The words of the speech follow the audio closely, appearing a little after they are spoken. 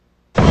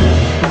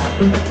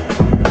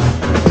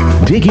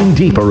Digging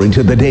deeper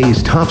into the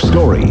day's top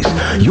stories,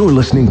 you're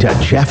listening to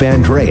Jeff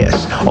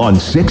Andreas on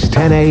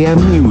 610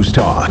 AM News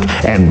Talk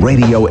and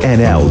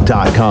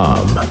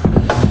RadioNL.com.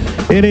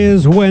 It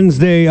is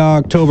Wednesday,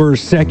 October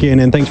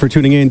 2nd, and thanks for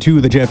tuning in to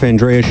the Jeff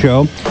Andreas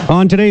Show.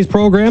 On today's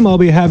program, I'll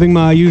be having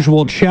my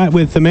usual chat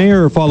with the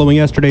mayor following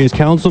yesterday's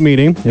council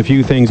meeting. A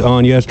few things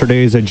on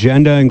yesterday's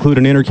agenda include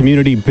an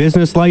intercommunity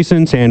business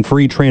license and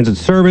free transit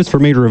service for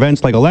major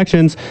events like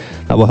elections.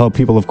 That will help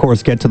people, of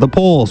course, get to the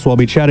polls. So I'll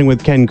be chatting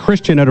with Ken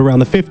Christian at around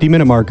the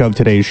 50-minute mark of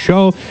today's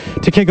show.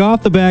 To kick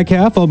off the back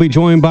half, I'll be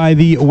joined by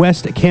the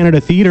West Canada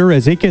Theatre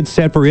as it gets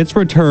set for its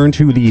return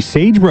to the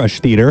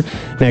Sagebrush Theatre.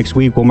 Next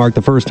week will mark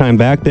the first time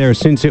back there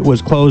since it was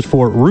closed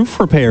for roof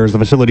repairs. The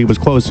facility was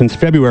closed since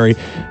February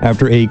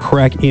after a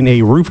crack in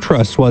a roof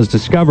truss was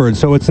discovered.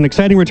 So it's an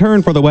exciting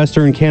return for the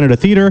Western Canada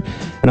Theatre,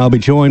 and I'll be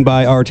joined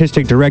by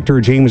artistic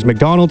director James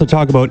McDonald to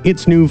talk about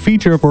its new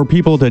feature for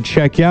people to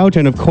check out.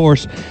 And of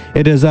course,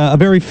 it is a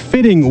very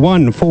fitting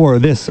one for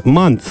this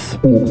month.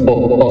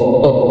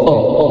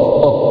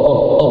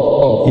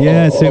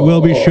 Yes, it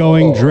will be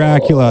showing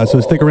Dracula,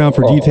 so stick around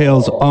for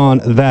details on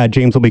that.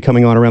 James will be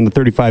coming on around the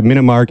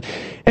 35-minute mark.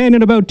 And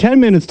in about 10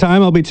 minutes'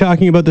 time, I'll be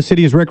talking about the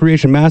city's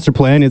recreation master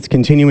plan. It's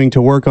continuing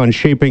to work on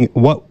shaping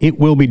what it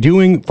will be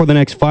doing for the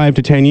next 5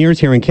 to 10 years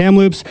here in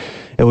Kamloops.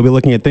 It will be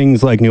looking at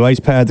things like new ice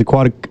pads,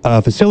 aquatic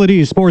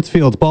facilities, sports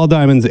fields, ball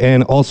diamonds,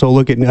 and also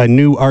look at a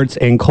new arts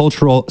and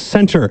cultural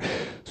center.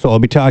 So I'll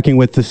be talking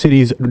with the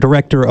city's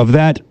director of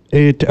that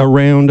at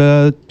around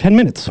 10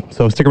 minutes.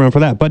 So stick around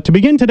for that. But to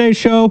begin today's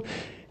show,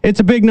 it's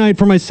a big night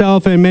for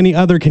myself and many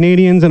other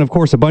Canadians, and of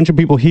course a bunch of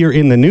people here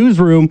in the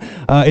newsroom.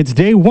 It's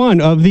day one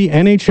of the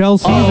NHL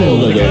season.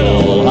 Oh, the good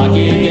old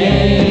hockey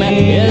game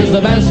is the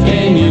best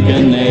game you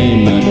can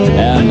name,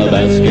 and the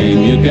best game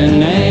you can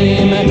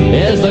name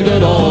is the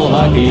good old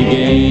hockey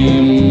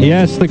game.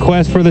 Yes, the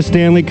quest for the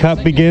Stanley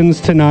Cup begins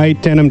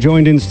tonight, and I'm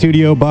joined in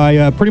studio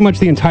by pretty much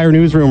the entire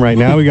newsroom right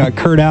now. We got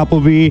Kurt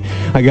Appleby,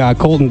 I got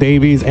Colton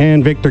Davies,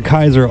 and Victor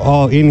Kaiser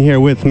all in here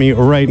with me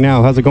right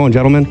now. How's it going,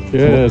 gentlemen?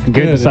 Good.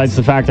 Besides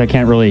the fact I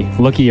can't really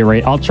look at you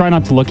right. I'll try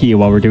not to look at you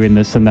while we're doing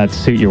this in that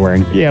suit you're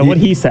wearing. Yeah, what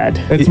he said.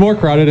 It's more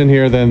crowded in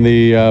here than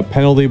the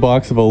penalty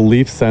box of a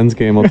Leafs-Sens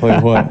game, I'll tell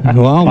you what.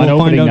 Well, we'll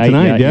find out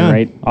tonight, yeah.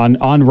 Right.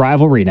 On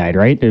rivalry night,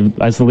 right?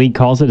 As the league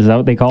calls it, is that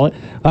what they call it?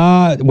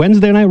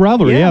 Wednesday night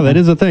rivalry, yeah, that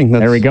is a thing.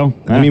 There we go.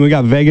 I mean, we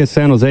got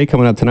Vegas-San Jose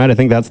coming up tonight. I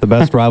think that's the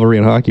best rivalry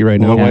in hockey right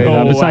now.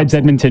 Besides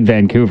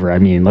Edmonton-Vancouver, I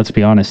mean, let's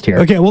be honest here.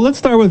 Okay, well, let's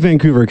start with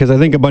Vancouver, because I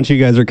think a bunch of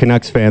you guys are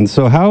Canucks fans.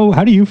 So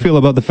how do you feel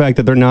about the fact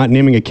that they're not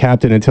naming a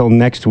captain until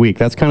next week?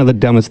 That's kind of the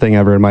dumbest thing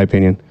ever, in my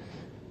opinion.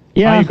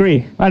 Yeah, I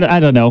agree.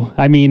 I don't know.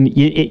 I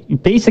mean,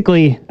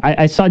 basically,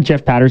 I saw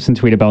Jeff Patterson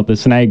tweet about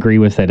this, and I agree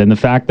with it. And the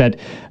fact that,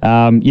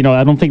 I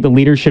don't think the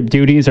leadership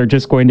duties are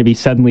just going to be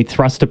suddenly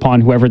thrust upon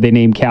whoever they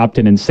name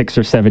captain in 6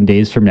 or 7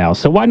 days from now.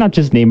 So why not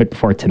just name it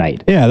before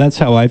tonight? Yeah, that's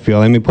how I feel.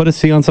 I mean, put a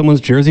C on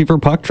someone's jersey for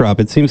puck drop.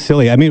 It seems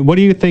silly. I mean, what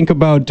do you think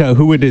about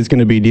who it is going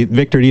to be?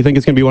 Victor, do you think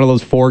it's going to be one of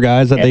those 4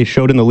 guys that they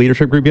showed in the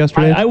leadership group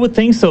yesterday? I would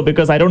think so,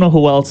 because I don't know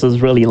who else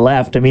is really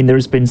left. I mean,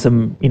 there's been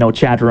some,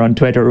 chatter on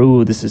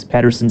Twitter, this is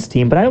Patterson's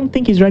team, but I don't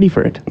think he's ready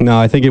for it. No,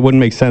 I think it wouldn't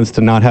make sense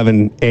to not have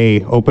an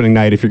A opening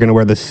night if you're going to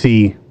wear the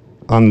C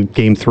on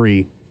game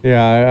 3.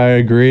 Yeah, I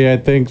agree. I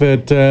think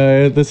that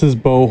this is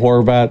Bo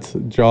Horvat's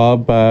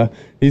job.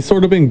 He's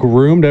sort of been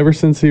groomed ever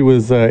since he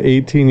was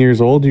 18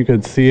 years old. You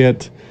could see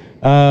it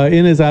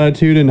in his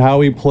attitude and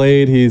how he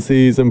played.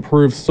 He's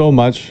improved so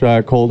much,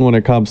 Colton, when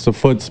it comes to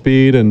foot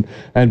speed and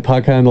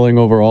puck handling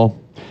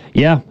overall.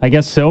 Yeah, I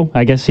guess so.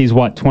 I guess he's,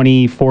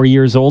 24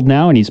 years old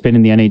now, and he's been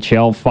in the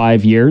NHL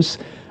 5 years.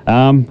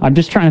 I'm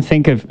just trying to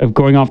think of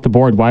going off the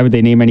board. Why would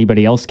they name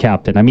anybody else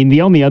captain? I mean,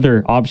 the only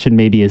other option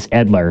maybe is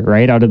Edler,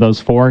 right? Out of those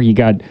 4, you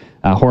got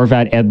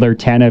Horvat, Edler,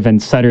 Tanev,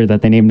 and Sutter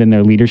that they named in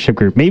their leadership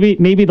group.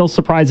 Maybe they'll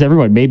surprise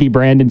everyone. Maybe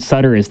Brandon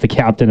Sutter is the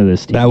captain of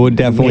this team. That would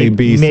definitely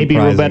be surprising. Maybe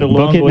Roberto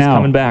Luongo is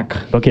coming back.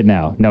 Book it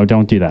now. No,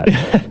 don't do that.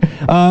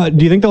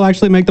 Do you think they'll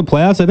actually make the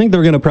playoffs? I think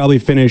they're going to probably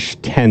finish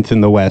 10th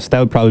in the West. That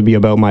would probably be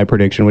about my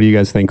prediction. What do you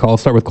guys think? I'll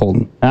start with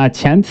Colton.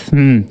 10th?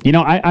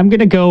 I'm going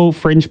to go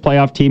fringe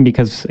playoff team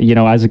because,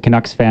 as a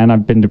Canucks fan,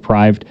 I've been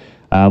deprived,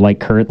 like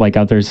Kurt, like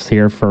others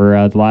here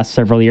for the last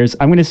several years.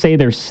 I'm going to say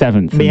they're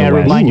 7th. May I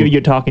remind you,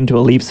 you're talking to a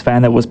Leafs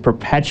fan that was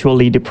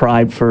perpetually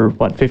deprived for,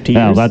 50 years?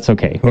 No, that's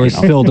okay. We're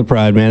still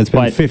deprived, man. It's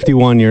been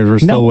 51 years. We're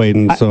still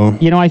waiting. So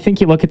I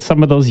think you look at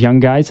some of those young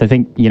guys. I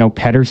think,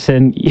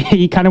 Pettersson,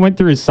 he kind of went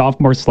through his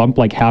sophomore slump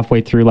like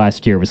halfway through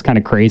last year. It was kind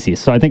of crazy.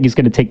 So I think he's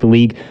going to take the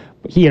league.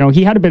 He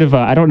had a bit of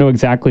I don't know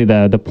exactly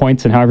the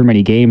points in however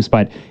many games,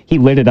 but he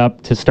lit it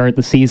up to start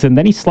the season.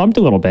 Then he slumped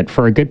a little bit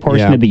for a good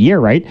portion of the year,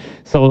 right?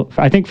 So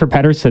I think for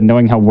Pettersson,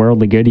 knowing how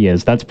worldly good he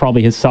is, that's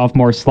probably his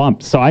sophomore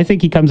slump. So I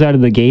think he comes out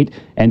of the gate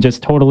and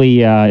just totally,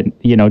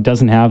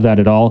 doesn't have that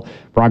at all.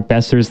 Brock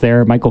Besser's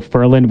there. Michael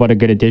Ferland, what a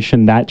good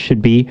addition that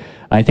should be.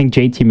 I think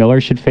JT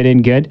Miller should fit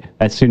in good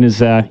as soon as,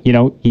 he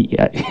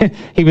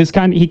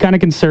kind of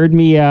concerned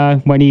me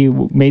when he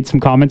made some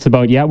comments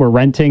about, we're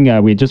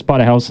renting. We just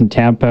bought a house in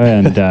Tampa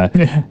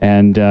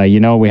and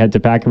we had to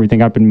pack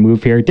everything up and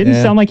move here. It didn't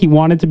sound like he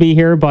wanted to be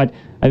here, but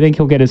I think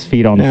he'll get his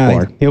feet on the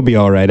floor. He'll be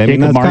all right. I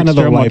mean, Jacob that's kind of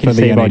the Markstrom, what life can of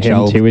you the say about him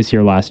NHL. too? His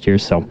year last year,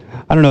 so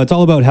I don't know. It's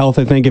all about health.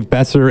 I think if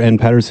Besser and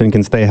Pettersson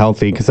can stay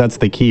healthy, because that's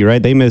the key,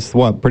 right? They missed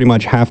pretty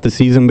much half the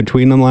season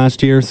between them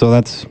last year, so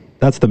that's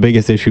the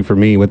biggest issue for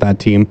me with that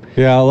team.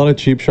 Yeah, a lot of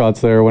cheap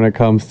shots there when it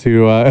comes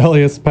to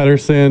Elias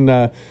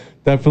Pettersson.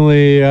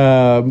 Definitely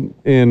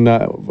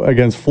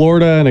against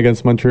Florida and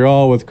against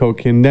Montreal with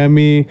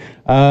Kotkaniemi.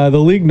 The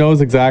league knows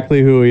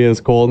exactly who he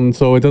is, Colton,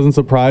 so it doesn't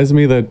surprise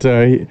me that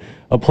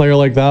a player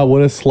like that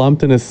would have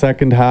slumped in his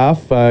second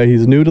half.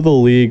 He's new to the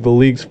league. The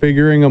league's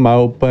figuring him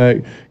out,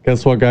 but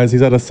guess what, guys?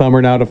 He's had a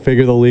summer now to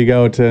figure the league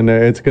out, and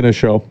it's going to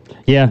show.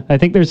 Yeah, I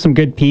think there's some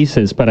good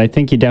pieces, but I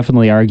think you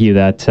definitely argue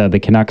that the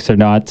Canucks are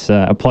not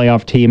a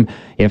playoff team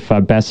if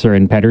Besser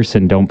and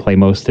Pettersson don't play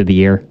most of the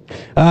year.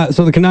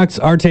 So the Canucks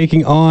are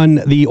taking on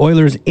the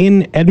Oilers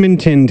in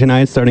Edmonton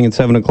tonight, starting at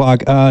 7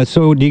 o'clock.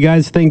 So do you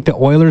guys think the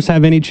Oilers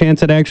have any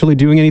chance at actually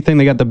doing anything?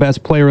 They got the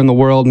best player in the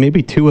world,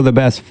 maybe two of the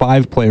best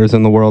 5 players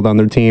in the world on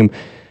their team.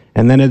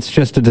 And then it's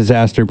just a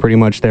disaster pretty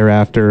much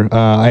thereafter.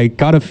 I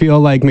got to feel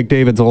like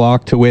McDavid's a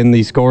lock to win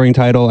the scoring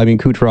title. I mean,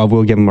 Kucherov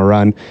will give him a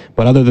run.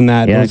 But other than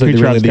that, those are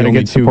really the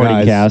only two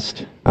guys.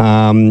 Cast.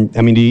 I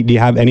mean, do you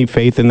have any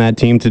faith in that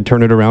team to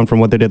turn it around from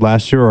what they did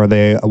last year, or are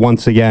they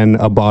once again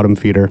a bottom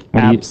feeder?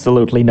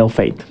 Absolutely no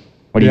faith.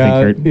 What do you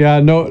think, Kurt? Yeah,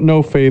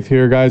 no faith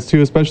here, guys,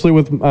 too, especially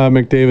with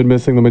McDavid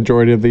missing the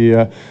majority of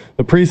the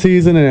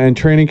preseason and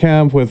training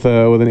camp with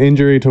an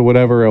injury to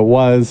whatever it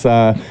was.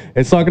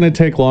 It's not going to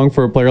take long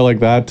for a player like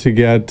that to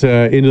get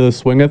into the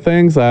swing of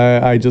things.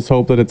 I just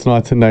hope that it's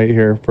not tonight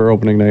here for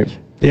opening night.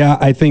 Yeah,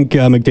 I think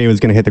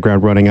McDavid's going to hit the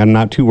ground running. I'm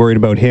not too worried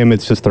about him.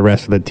 It's just the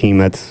rest of the team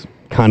that's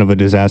kind of a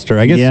disaster.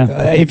 I guess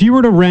if you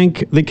were to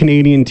rank the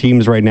Canadian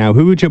teams right now,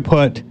 who would you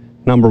put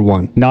number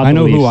one? I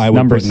know who I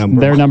would put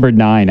number They're one. number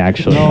 9,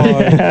 actually. No,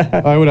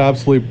 I would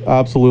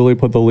absolutely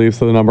put the Leafs as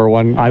the number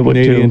one too.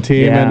 Canadian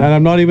team, Yeah. and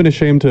I'm not even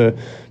ashamed to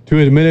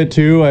admit it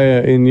too.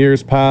 In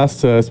years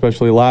past,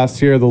 especially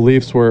last year, the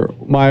Leafs were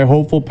my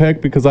hopeful pick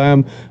because I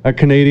am a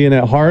Canadian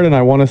at heart, and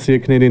I want to see a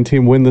Canadian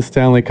team win the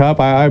Stanley Cup.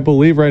 I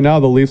believe right now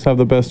the Leafs have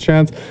the best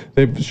chance.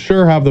 They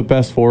sure have the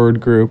best forward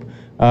group,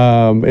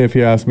 if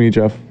you ask me,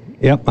 Jeff.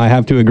 Yep, I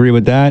have to agree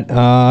with that.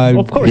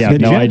 Of course. Yeah,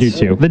 I do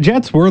too. The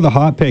Jets were the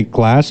hot pick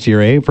last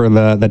year, for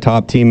the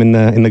top team in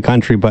the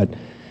country, but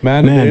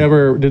Man,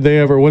 did they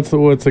ever? What's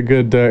a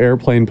good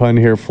airplane pun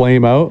here?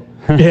 Flame out.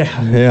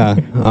 yeah,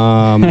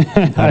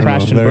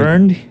 Crashed and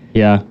burned.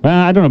 Yeah,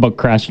 I don't know about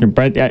crashing,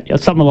 but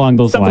something along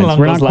those Something lines. along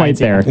We're those not lines,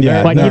 quite there.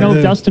 yeah. But,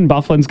 No, Dustin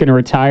Byfuglien's going to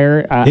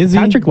retire. Is he?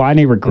 Patrick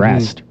Laine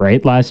regressed,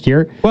 right, last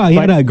year. well, he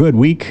had a good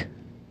week.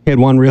 He had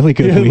one really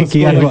good week.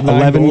 He had like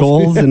 11 9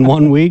 goals in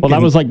 1 week. Well,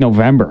 that was like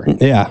November.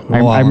 yeah.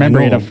 I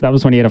remember that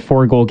was when he had a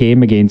 4-goal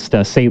game against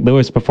St.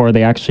 Louis before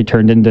they actually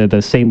turned into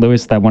the St.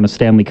 Louis that won a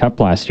Stanley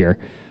Cup last year.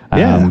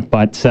 Yeah.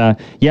 But I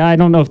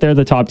don't know if they're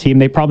the top team.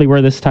 They probably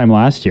were this time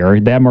last year,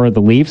 them or the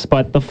Leafs,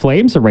 but the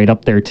Flames are right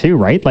up there too,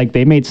 right? Like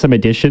they made some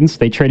additions.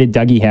 They traded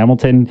Dougie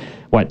Hamilton,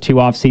 2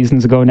 off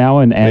seasons ago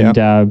now?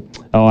 that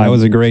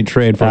was a great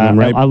trade for them,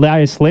 right?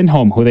 Elias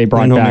Lindholm, who they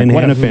brought Lindholm back. and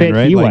What a Hannafin, fit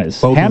right? he Like, was.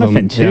 both of them,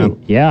 Hannafin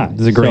too. Yeah. It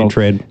was a great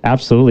trade.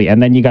 Absolutely.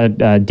 And then you got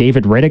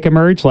David Riddick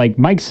emerge. Like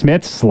Mike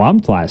Smith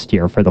slumped last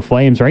year for the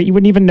Flames, right? You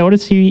wouldn't even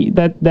notice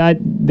that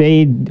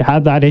they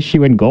had that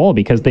issue in goal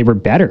because they were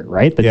better,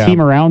 right? The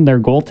team around their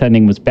goaltending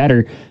was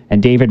better,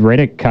 and David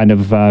Riddick kind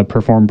of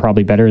performed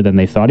probably better than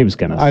they thought he was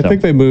going to. I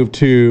think they moved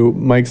to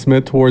Mike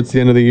Smith towards the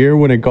end of the year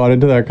when it got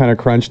into that kind of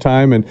crunch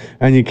time, and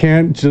you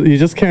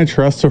just can't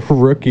trust a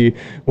rookie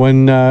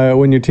when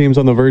your team's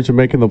on the verge of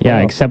making the playoffs.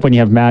 Yeah, except when you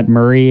have Matt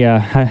Murray.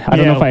 I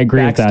don't know if I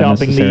agree with that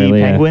backstopping necessarily.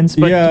 the Penguins.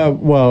 But Yeah,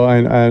 well,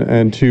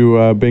 and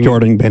to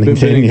Jordan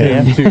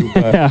Binnington, too.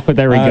 But, Yeah, but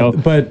there we go.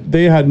 But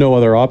they had no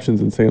other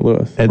options in St.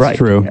 Louis. It's Right.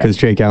 true, because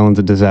Jake Allen's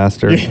a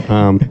disaster.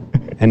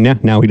 And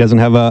now he doesn't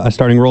have a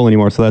starting role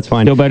anymore, so that's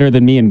fine. Still better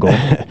than me in goal.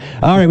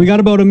 All right, we got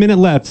about a minute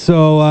left,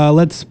 so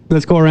let's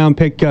go around,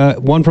 pick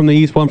one from the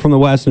East, one from the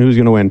West, and who's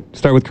going to win.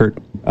 Start with Kurt.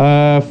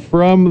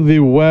 From the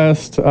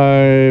West,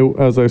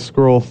 as I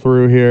scroll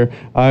through here,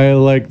 I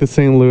like the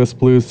St. Louis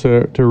Blues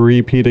to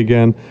repeat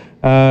again.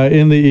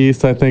 In the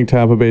East, I think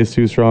Tampa Bay is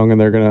too strong,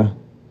 and they're gonna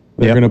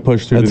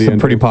push through That's to the a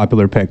end. pretty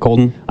popular pick.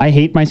 Colton? I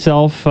hate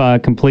myself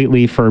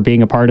completely for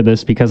being a part of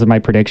this because of my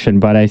prediction,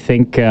 but I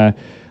think,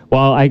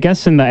 I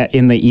guess in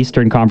the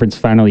Eastern Conference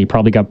final, you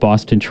probably got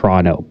Boston,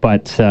 Toronto,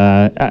 but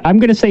I'm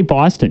going to say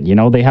Boston.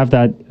 They have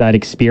that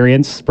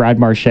experience. Brad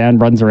Marchand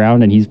runs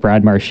around, and he's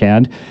Brad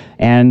Marchand.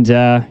 And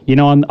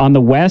on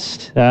the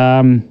West,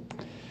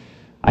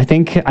 I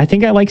think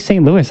I like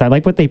St. Louis. I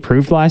like what they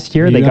proved last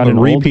year. They got an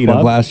repeat old club.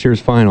 of last year's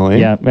final, eh?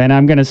 Yeah, and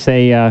I'm going to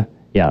say.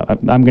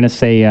 I'm gonna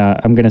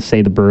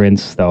say the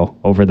Bruins though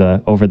over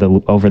the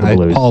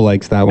Blues. Paul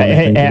likes that one. I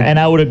think. and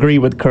I would agree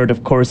with Kurt.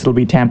 Of course, it'll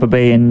be Tampa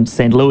Bay and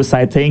St. Louis,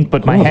 I think.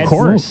 But my head, Of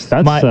course,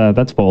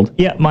 that's bold.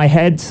 Yeah, my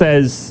head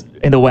says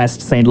in the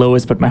West, St.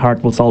 Louis, but my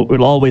heart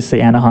will always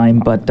say Anaheim.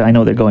 But I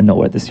know they're going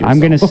nowhere this year. I'm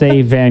going to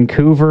say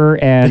Vancouver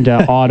and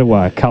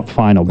Ottawa Cup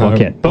final. Book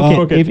it.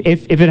 Book it.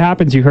 If it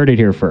happens, you heard it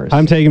here first.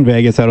 I'm taking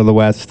Vegas out of the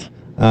West.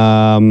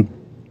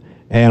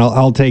 And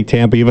I'll take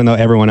Tampa, even though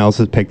everyone else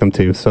has picked them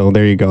too. So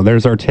there you go.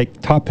 There's our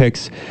top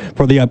picks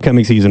for the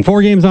upcoming season.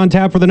 4 games on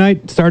tap for the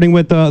night, starting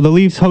with the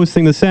Leafs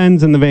hosting the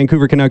Sens, and the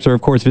Vancouver Canucks are,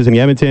 of course, visiting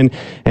Edmonton.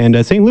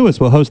 And St. Louis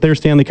will host their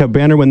Stanley Cup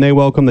banner when they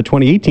welcome the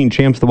 2018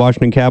 champs, the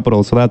Washington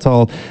Capitals. So that's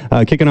all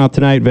kicking off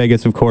tonight.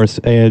 Vegas, of course,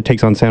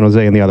 takes on San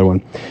Jose in the other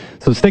one.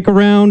 So stick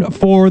around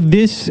for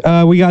this.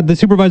 We got the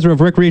Supervisor of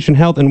Recreation,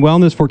 Health, and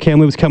Wellness for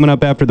Kamloops coming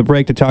up after the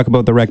break to talk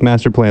about the Rec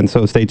Master Plan.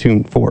 So stay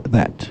tuned for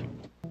that.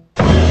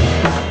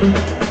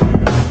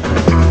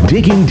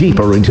 Digging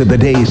deeper into the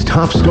day's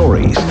top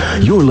stories,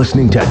 you're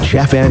listening to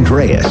Jeff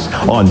Andreas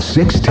on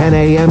 610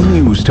 AM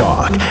News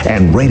Talk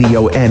and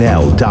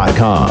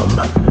RadioNL.com.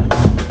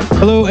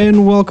 Hello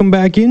and welcome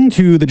back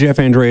into the Jeff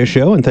Andreas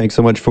Show, and thanks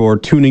so much for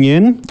tuning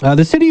in.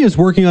 The city is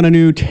working on a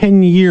new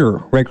 10-year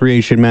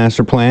recreation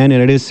master plan,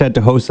 and it is set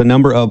to host a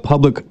number of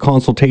public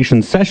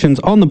consultation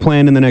sessions on the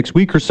plan in the next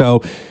week or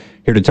so.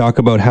 Here to talk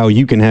about how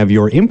you can have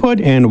your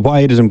input and why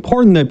it is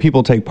important that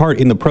people take part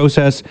in the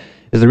process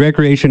is the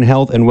Recreation,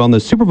 Health, and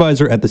Wellness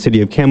Supervisor at the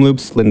City of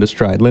Kamloops, Linda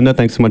Stride. Linda,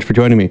 thanks so much for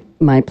joining me.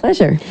 My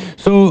pleasure.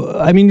 So,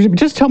 I mean,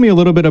 just tell me a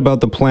little bit about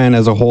the plan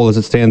as a whole as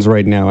it stands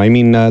right now. I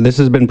mean, this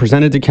has been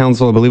presented to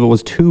council, I believe it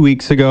was 2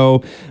 weeks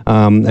ago.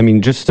 How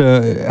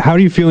are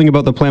you feeling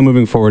about the plan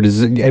moving forward?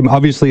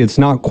 Obviously, it's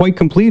not quite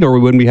complete, or we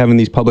wouldn't be having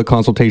these public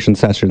consultation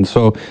sessions.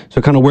 So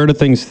kind of where do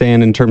things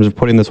stand in terms of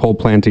putting this whole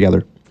plan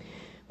together?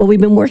 Well,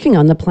 we've been working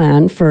on the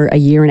plan for a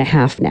year and a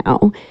half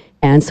now.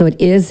 And so it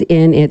is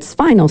in its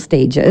final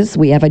stages.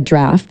 We have a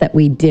draft that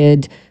we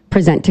did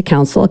present to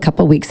council a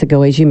couple weeks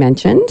ago, as you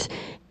mentioned,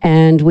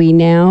 and we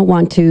now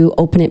want to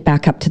open it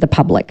back up to the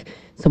public.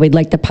 So we'd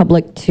like the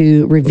public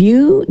to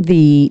review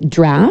the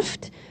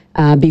draft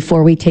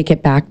before we take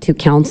it back to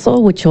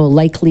council, which will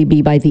likely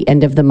be by the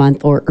end of the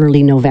month or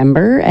early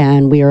November,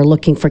 and we are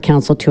looking for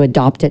council to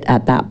adopt it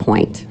at that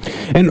point.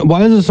 And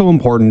why is it so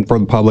important for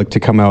the public to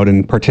come out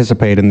and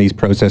participate in these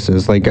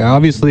processes? Like,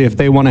 obviously, if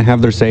they want to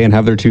have their say and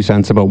have their 2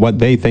 cents about what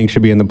they think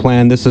should be in the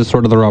plan, this is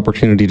sort of their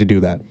opportunity to do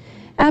that.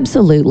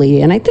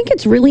 Absolutely. And I think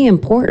it's really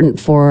important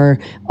for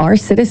our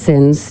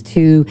citizens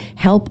to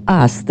help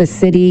us, the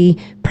city,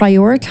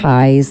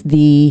 prioritize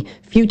the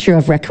future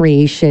of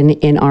recreation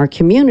in our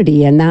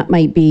community. And that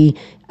might be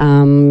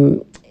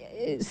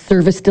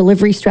service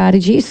delivery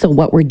strategies, so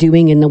what we're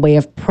doing in the way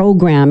of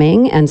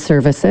programming and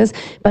services,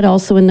 but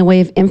also in the way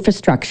of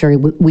infrastructure.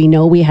 We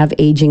know we have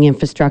aging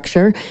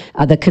infrastructure.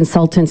 The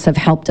consultants have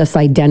helped us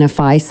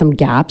identify some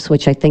gaps,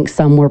 which I think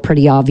some were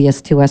pretty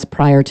obvious to us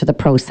prior to the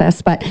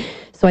process.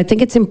 So I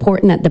think it's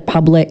important that the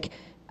public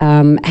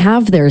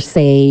have their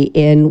say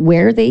in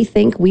where they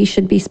think we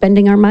should be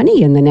spending our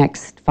money in the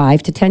next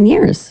 5 to 10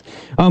 years.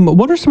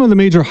 What are some of the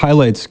major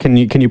highlights can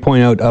you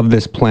point out of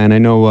this plan? I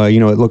know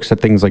it looks at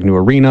things like new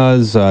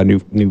arenas,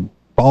 new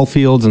ball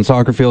fields and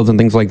soccer fields and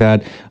things like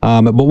that.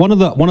 But one of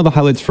the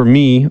highlights for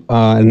me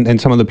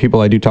and some of the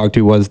people I do talk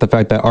to was the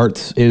fact that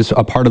arts is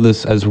a part of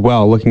this as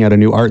well. Looking at a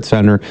new art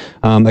center,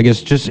 I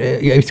guess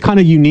it's kind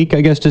of unique,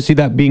 I guess, to see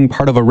that being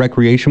part of a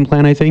recreation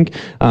plan. I think,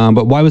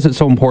 but why was it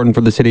so important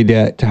for the city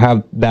to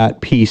have that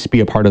piece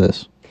be a part of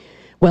this?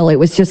 Well, it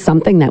was just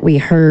something that we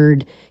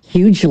heard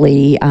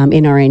hugely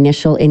in our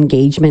initial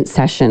engagement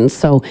sessions.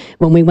 So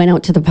when we went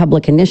out to the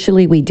public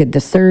initially, we did the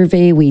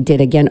survey, we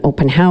did, again,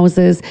 open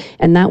houses,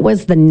 and that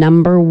was the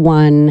number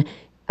one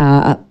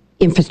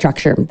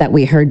infrastructure that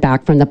we heard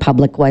back from the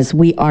public was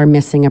we are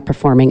missing a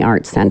performing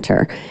arts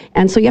center.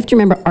 And so you have to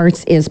remember,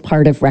 arts is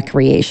part of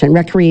recreation.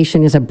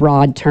 Recreation is a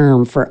broad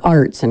term for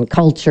arts and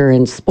culture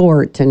and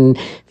sport and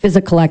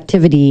physical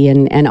activity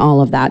and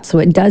all of that. So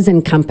it does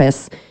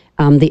encompass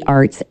the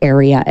arts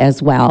area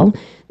as well.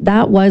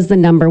 That was the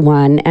number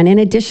one. And in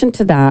addition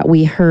to that,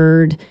 we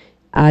heard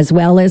from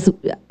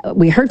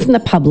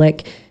the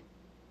public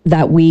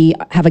that we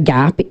have a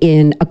gap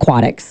in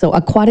aquatics. So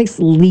aquatics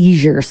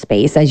leisure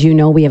space. As you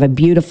know, we have a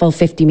beautiful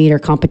 50-meter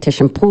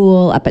competition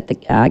pool up at the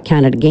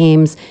Canada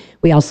Games.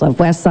 We also have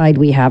Westside.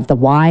 We have the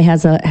Y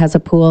has a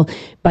pool.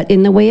 But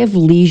in the way of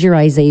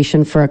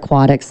leisureization for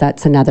aquatics,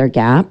 that's another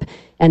gap.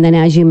 And then,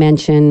 as you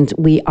mentioned,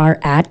 we are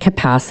at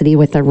capacity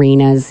with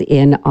arenas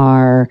in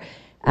our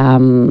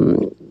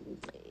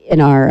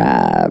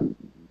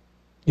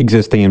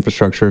existing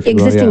infrastructure.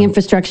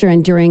 Infrastructure,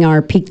 and during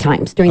our peak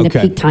times. During the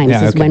peak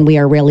times when we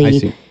are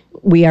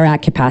we are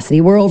at capacity.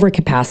 We're over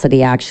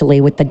capacity,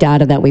 actually, with the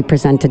data that we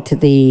presented to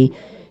the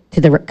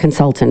the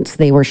consultants.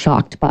 They were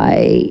shocked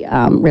by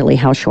really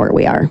how short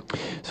we are.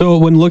 So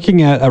when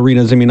looking at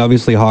arenas, I mean,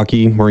 obviously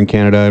hockey, we're in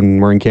Canada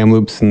and we're in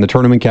Kamloops and the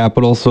tournament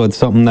capital. So it's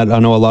something that I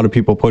know a lot of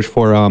people push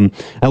for. A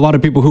lot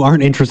of people who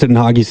aren't interested in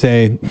hockey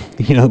say,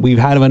 we've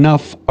had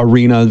enough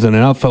arenas and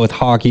enough with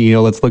hockey.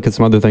 Let's look at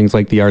some other things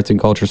like the arts and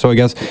culture. So I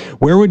guess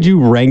where would you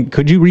rank?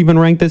 Could you even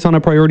rank this on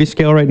a priority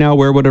scale right now?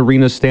 Where would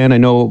arenas stand? I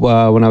know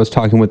when I was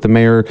talking with the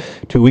mayor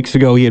 2 weeks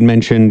ago, he had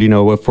mentioned,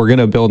 if we're going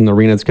to build an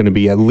arena, it's going to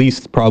be at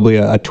least probably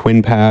a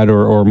twin pad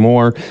or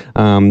more,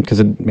 because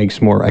it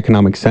makes more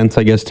economic sense,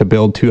 I guess, to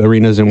build two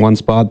arenas in one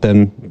spot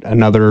than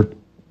another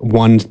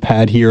one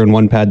pad here and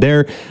one pad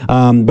there.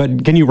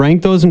 But can you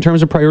rank those in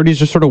terms of priorities,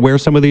 just sort of where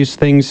some of these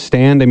things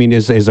stand? I mean,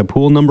 is a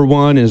pool number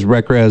one? Is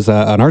Rec as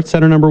an arts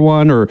center number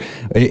one? Or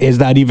is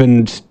that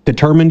even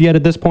determined yet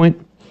at this point?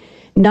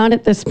 Not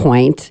at this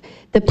point.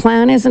 The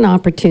plan is an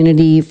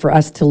opportunity for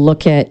us to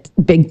look at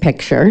big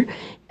picture.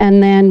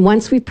 And then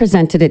once we've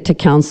presented it to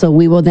council,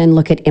 we will then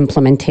look at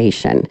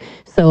implementation.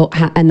 So,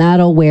 and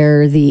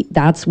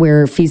that's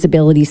where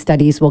feasibility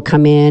studies will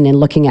come in, and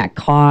looking at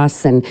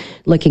costs and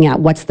looking at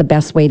what's the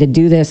best way to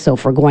do this. So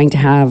if we're going to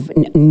have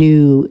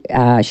new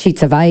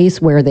sheets of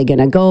ice, where are they going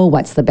to go?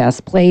 What's the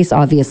best place?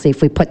 Obviously,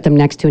 if we put them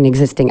next to an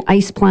existing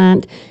ice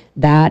plant,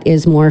 that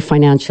is more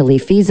financially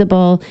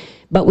feasible.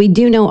 But we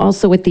do know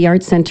also with the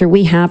Arts Centre,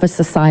 we have a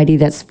society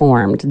that's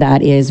formed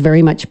that is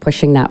very much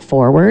pushing that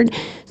forward.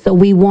 So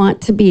we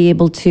want to be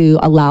able to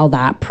allow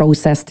that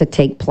process to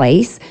take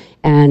place,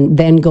 and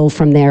then go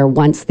from there.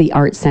 Once the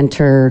Arts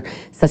Centre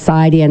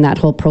Society and that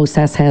whole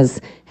process has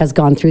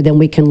gone through, then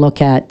we can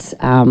look at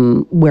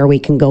where we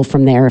can go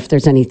from there, if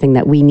there's anything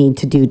that we need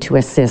to do to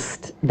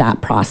assist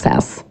that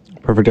process.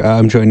 Perfect.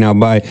 I'm joined now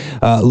by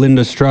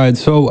Linda Stride.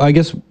 So I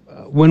guess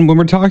when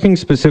we're talking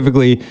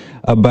specifically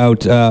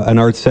about an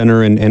arts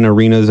center and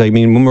arenas, I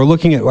mean, when we're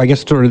looking at, I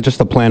guess, sort of just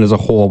the plan as a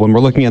whole, when we're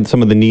looking at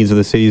some of the needs of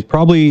the cities,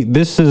 probably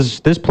this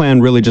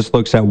plan really just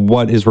looks at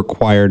what is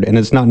required, and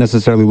it's not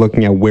necessarily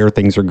looking at where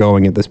things are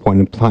going at this point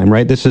in time,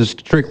 right? This is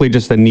strictly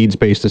just a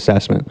needs-based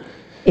assessment.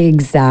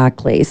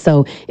 Exactly.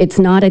 So it's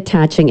not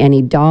attaching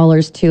any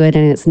dollars to it,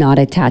 and it's not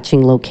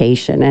attaching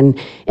location.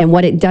 And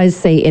what it does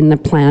say in the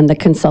plan, the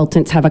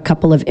consultants have a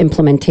couple of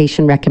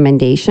implementation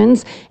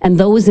recommendations, and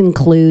those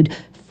include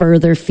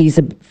further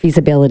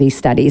feasibility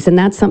studies. And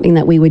that's something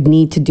that we would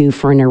need to do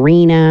for an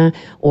arena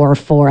or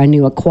for a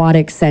new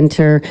aquatic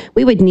center.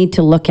 We would need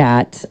to look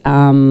at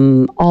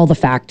all the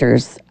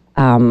factors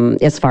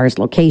as far as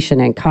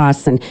location and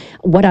costs, and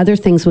what other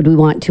things would we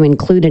want to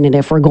include in it.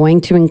 If we're going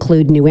to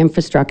include new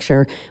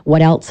infrastructure,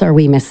 what else are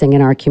we missing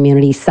in our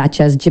community, such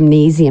as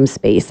gymnasium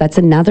space? That's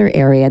another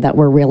area that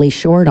we're really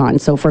short on.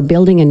 So if we're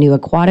building a new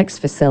aquatics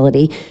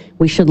facility,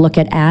 we should look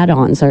at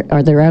add-ons.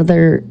 Are there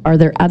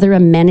other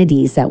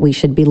amenities that we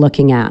should be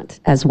looking at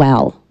as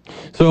well?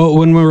 So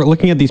when we're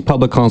looking at these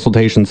public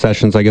consultation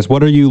sessions, I guess,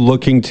 what are you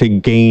looking to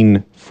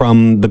gain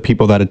from the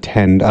people that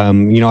attend?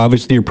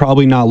 Obviously, you're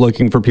probably not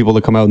looking for people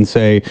to come out and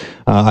say,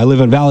 I live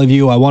in Valley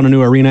View, I want a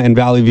new arena in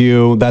Valley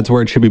View, that's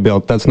where it should be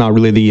built. That's not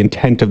really the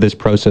intent of this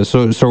process.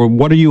 So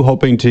what are you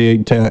hoping to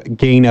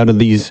gain out of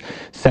these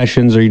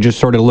sessions? Are you just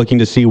sort of looking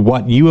to see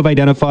what you have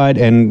identified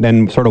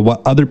and sort of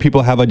what other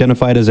people have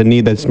identified as a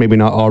need that's maybe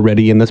not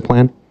already in this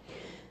plan?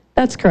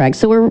 That's correct.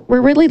 So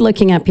we're really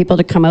looking at people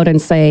to come out and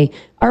say,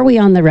 are we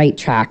on the right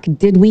track?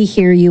 Did we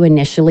hear you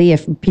initially?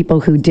 If people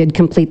who did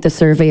complete the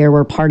survey or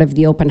were part of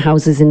the open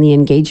houses in the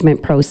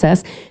engagement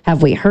process,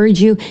 have we heard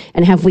you?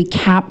 And have we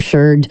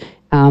captured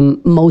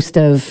most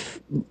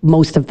of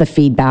the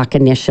feedback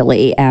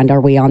initially? And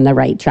are we on the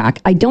right track?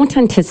 I don't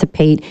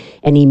anticipate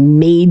any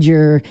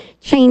major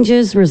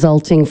changes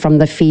resulting from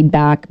the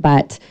feedback,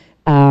 but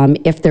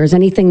if there's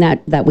anything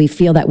that we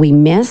feel that we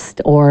missed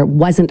or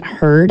wasn't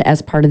heard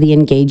as part of the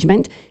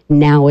engagement,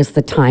 now is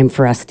the time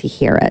for us to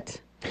hear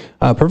it.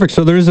 Perfect.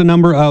 So there's a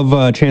number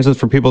of chances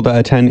for people to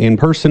attend in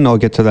person. I'll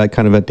get to that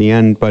kind of at the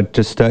end. But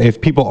just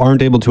if people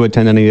aren't able to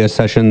attend any of the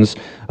sessions,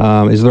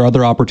 is there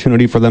other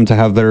opportunity for them to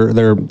have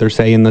their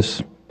say in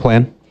this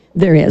plan?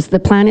 There is. The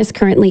plan is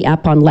currently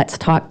up on Let's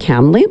Talk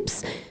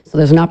Kamloops. So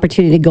there's an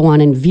opportunity to go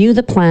on and view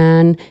the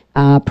plan,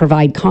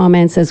 provide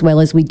comments, as well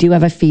as we do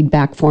have a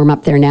feedback form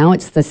up there now.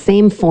 It's the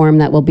same form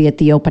that will be at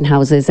the open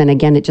houses. And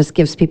again, it just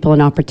gives people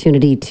an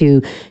opportunity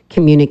to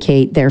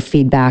communicate their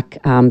feedback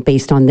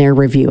based on their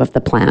review of the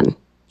plan.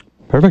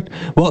 Perfect.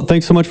 Well,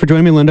 thanks so much for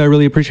joining me, Linda. I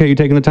really appreciate you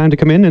taking the time to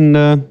come in, and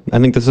I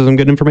think this is some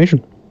good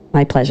information.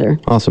 My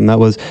pleasure. Awesome. That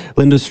was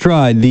Linda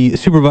Stride, the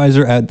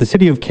supervisor at the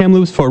City of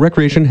Kamloops for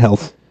Recreation,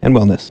 Health, and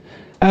Wellness.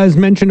 As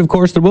mentioned, of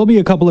course, there will be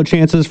a couple of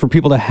chances for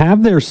people to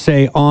have their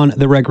say on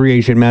the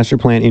Recreation Master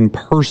Plan in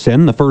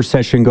person. The first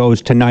session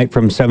goes tonight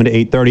from 7 to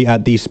 8:30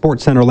 at the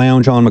Sports Center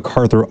Lounge on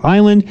MacArthur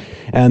Island.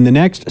 And the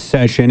next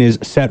session is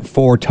set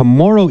for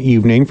tomorrow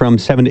evening from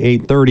 7 to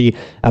 8:30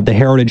 at the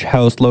Heritage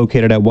House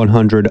located at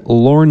 100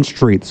 Lawrence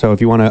Street. So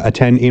if you want to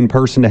attend in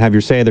person to have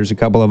your say, there's a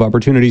couple of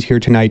opportunities here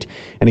tonight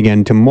and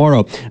again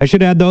tomorrow. I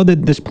should add, though,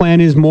 that this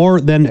plan is more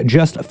than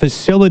just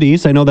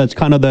facilities. I know that's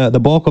kind of the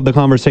bulk of the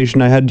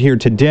conversation I had here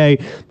today.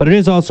 but it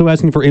is also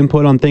asking for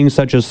input on things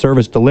such as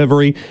service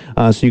delivery.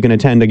 So you can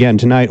attend again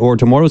tonight or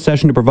tomorrow's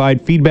session to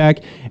provide feedback.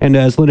 And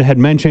as Linda had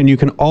mentioned, you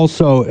can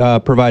also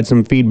provide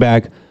some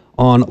feedback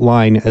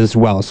online as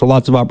well. So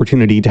lots of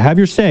opportunity to have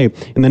your say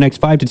in the next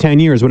 5 to 10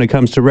 years when it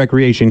comes to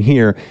recreation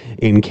here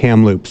in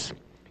Kamloops.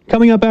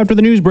 Coming up after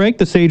the news break,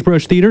 the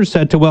Sagebrush Theatre is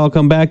set to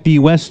welcome back the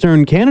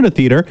Western Canada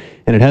Theatre,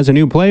 and it has a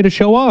new play to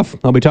show off.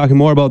 I'll be talking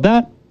more about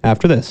that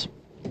after this.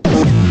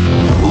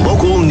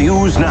 Local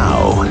news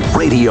now.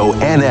 Radio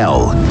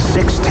NL,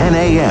 610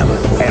 AM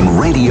and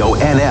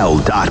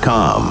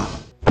RadioNL.com.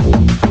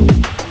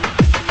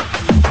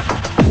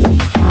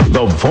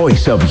 The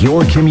voice of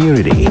your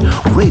community.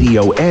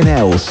 Radio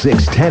NL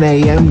 610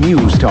 AM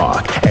News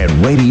Talk and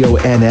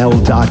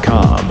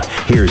RadioNL.com.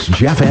 Here's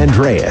Jeff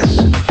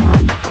Andreas.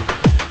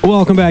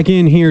 Welcome back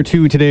in here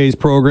to today's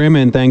program,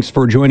 and thanks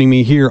for joining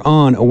me here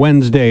on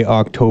Wednesday,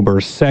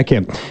 October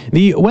 2nd.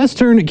 The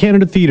Western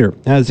Canada Theatre,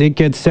 as it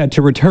gets set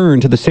to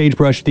return to the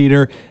Sagebrush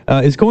Theatre,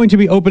 is going to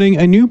be opening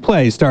a new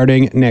play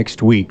starting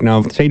next week.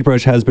 Now,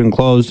 Sagebrush has been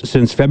closed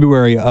since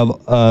February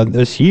of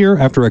this year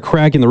after a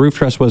crack in the roof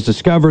truss was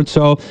discovered,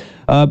 so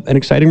an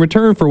exciting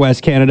return for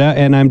West Canada,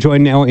 and I'm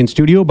joined now in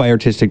studio by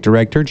Artistic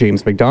Director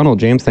James McDonald.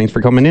 James, thanks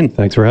for coming in.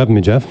 Thanks for having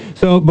me, Jeff.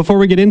 So before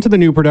we get into the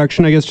new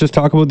production, I guess just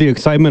talk about the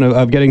excitement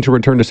of getting to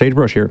return to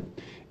Sagebrush here.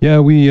 Yeah,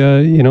 we,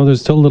 there's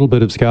still a little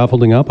bit of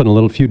scaffolding up and a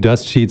little few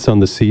dust sheets on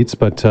the seats,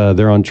 but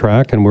they're on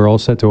track and we're all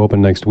set to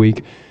open next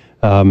week.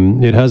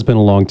 It has been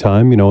a long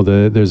time.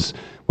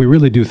 We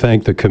really do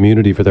thank the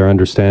community for their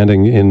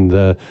understanding in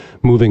the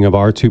moving of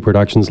our 2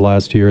 productions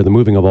last year, the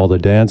moving of all the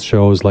dance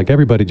shows. Like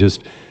everybody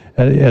just,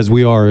 as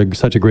we are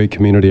such a great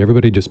community,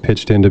 everybody just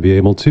pitched in to be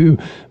able to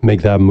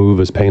make that move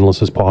as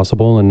painless as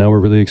possible, and now we're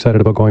really excited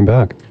about going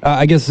back.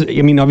 Obviously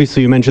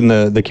you mentioned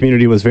the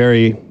community was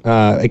very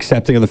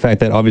accepting of the fact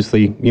that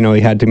obviously, you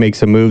had to make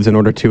some moves in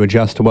order to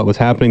adjust to what was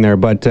happening there,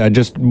 but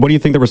just what do you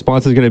think the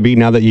response is going to be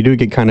now that you do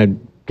get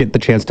the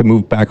chance to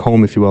move back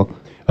home, if you will?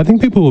 I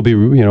think people will be,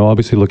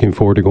 obviously looking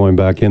forward to going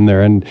back in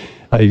there. And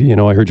I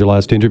heard your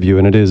last interview,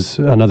 and it is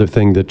another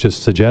thing that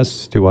just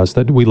suggests to us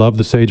that we love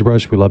the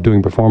Sagebrush, we love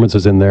doing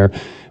performances in there,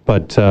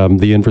 but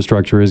the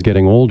infrastructure is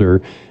getting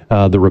older.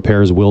 The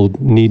repairs will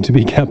need to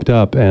be kept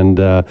up, and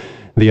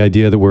the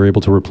idea that we're able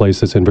to replace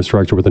this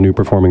infrastructure with a new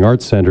performing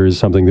arts center is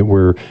something that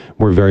we're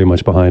very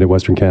much behind at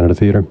Western Canada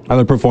Theatre. Are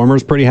the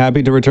performers pretty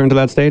happy to return to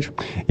that stage?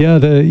 Yeah,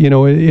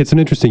 it's an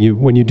interesting,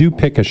 when you do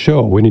pick a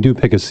show, when you do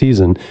pick a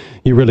season,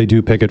 you really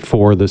do pick it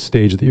for the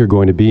stage that you're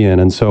going to be in.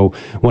 And so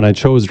when I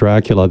chose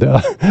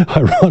Dracula,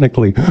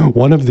 ironically,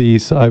 one of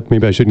these,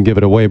 maybe I shouldn't give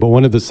it away, but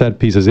one of the set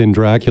pieces in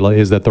Dracula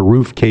is that the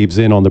roof caves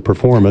in on the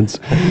performance.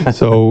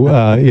 So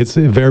it's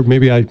very,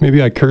 maybe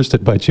I cursed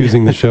it by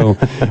choosing the show,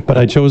 but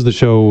I chose the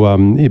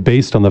show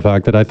based on the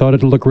fact that I thought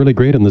it'd look really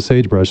great in the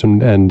Sagebrush,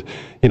 and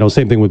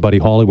same thing with Buddy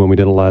Holly when we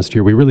did it last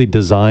year. We really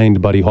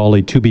designed Buddy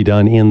Holly to be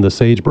done in the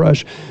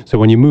Sagebrush. So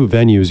when you move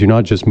venues, you're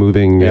not just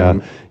moving,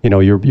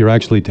 you're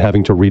actually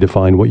having to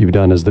redefine what you've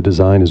done as the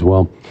design as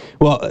well.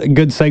 Well,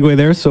 good segue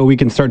there, so we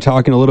can start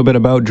talking a little bit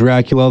about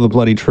Dracula, the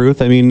Bloody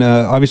Truth.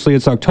 Obviously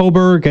it's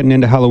October, getting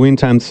into Halloween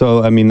time,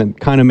 so it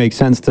kind of makes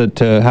sense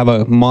to have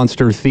a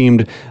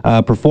monster-themed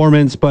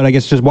performance, but I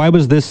guess just why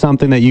was this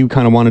something that you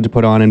kind of wanted to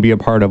put on and be a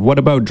part of? What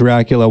about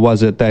Dracula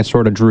was it that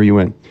sort of drew you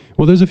in?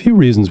 Well, there's a few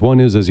reasons. One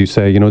is, as you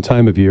say,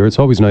 time of year. It's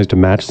always nice to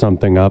match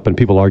something up, and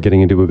people are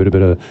getting into a bit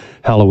of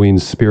Halloween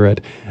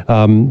spirit.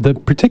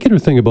 The particular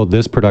thing about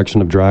this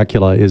production of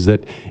Dracula is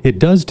that it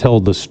does tell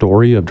the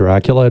story of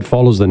Dracula. It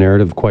follows the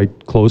narrative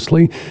quite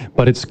closely,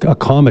 but it's a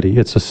comedy,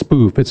 it's a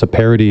spoof, it's a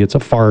parody, it's a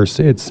farce.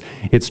 It's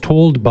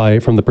told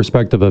from the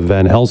perspective of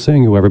Van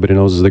Helsing, who everybody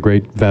knows is the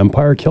great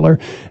vampire killer,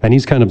 and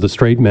he's kind of the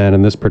straight man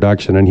in this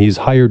production, and he's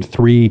hired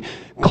 3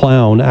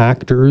 clown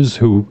actors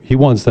who he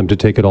wants them to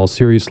take it all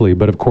seriously,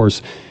 but of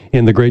course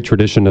in the great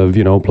tradition of,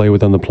 play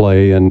within the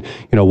play and,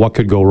 what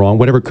could go wrong,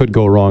 whatever could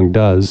go wrong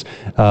does.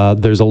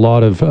 There's a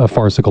lot of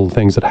farcical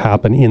things that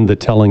happen in the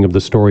telling of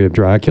the story of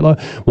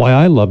Dracula. Why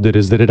I loved it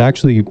is that it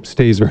actually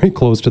stays very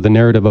close to the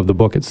narrative of the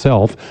book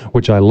itself,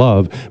 which I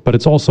love, but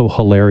it's also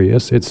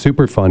hilarious. It's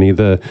super funny.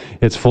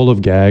 It's full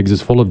of gags,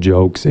 it's full of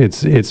jokes.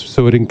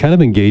 So it kind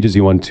of engages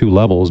you on 2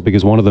 levels,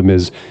 because one of them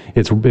is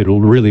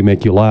it'll really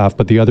make you laugh,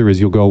 but the other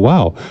is you'll go,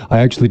 wow, I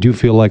actually do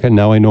feel like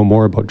now I know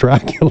more about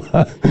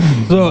Dracula.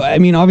 So,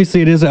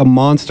 obviously it is a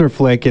monster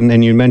flick,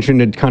 and you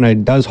mentioned it kind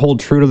of does hold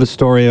true to the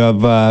story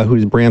of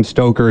who's Bram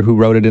Stoker, who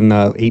wrote it in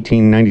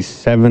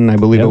 1897, I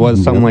believe it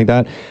was, something like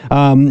that.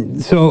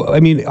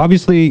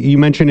 Obviously you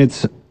mentioned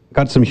it's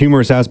got some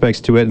humorous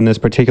aspects to it in this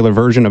particular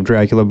version of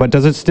Dracula, but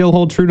does it still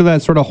hold true to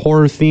that sort of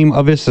horror theme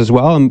of this as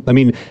well?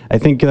 I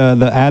think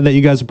the ad that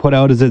you guys have put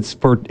out is it's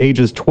for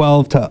ages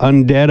 12 to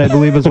undead, I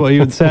believe is what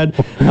you had said.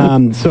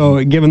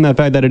 So given the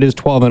fact that it is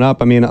 12 and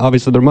up,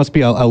 obviously there must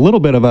be a little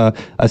bit of a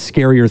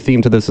scarier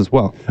theme to this as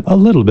well. A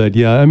little bit,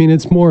 yeah.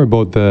 It's more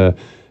about the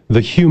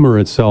humor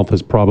itself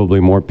is probably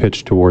more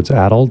pitched towards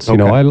adults.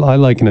 Okay. I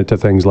liken it to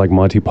things like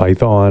Monty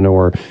Python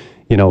or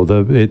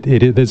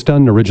it's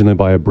done originally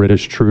by a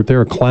British troupe.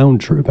 They're a clown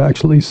troupe,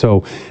 actually.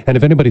 So, and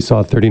if anybody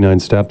saw 39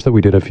 Steps that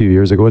we did a few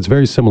years ago, it's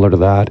very similar to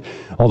that,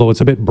 although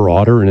it's a bit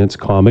broader in its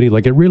comedy.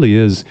 Like, it really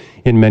is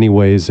in many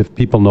ways, if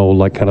people know,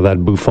 like, kind of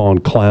that Buffon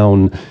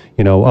clown,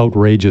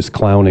 outrageous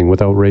clowning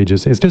with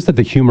outrageous. It's just that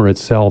the humor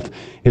itself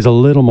is a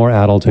little more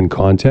adult in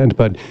content,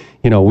 but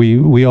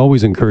we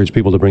always encourage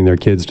people to bring their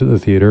kids to the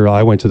theater.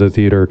 I went to the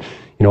theater.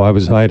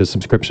 I had a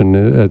subscription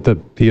at the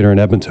theater in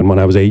Edmonton when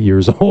I was 8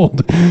 years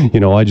old.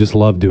 I just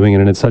love doing it,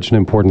 and it's such an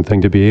important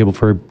thing to be able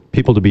for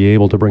people to be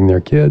able to bring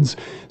their kids.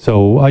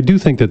 So I do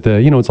think that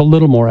it's a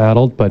little more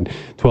adult, but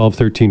 12,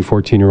 13,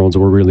 14-year-olds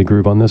will really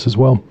groove on this as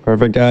well.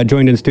 Perfect.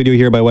 Joined in studio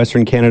here by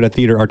Western Canada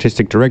Theatre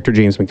Artistic Director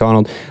James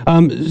McDonald.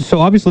 So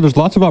obviously there's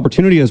lots of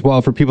opportunity as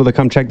well for people to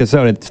come check this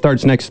out. It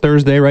starts next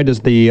Thursday, right, as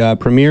the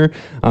premiere,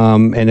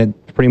 and it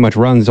pretty much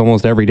runs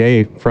almost every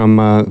day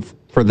from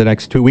for the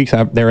next 2 weeks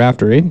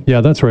thereafter, eh?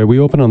 Yeah, that's right. We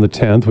open on the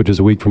 10th, which is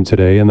a week from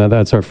today, and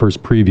that's our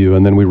first preview,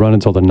 and then we run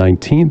until the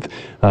 19th,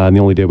 and the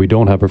only day we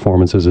don't have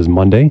performances is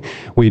Monday.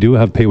 We do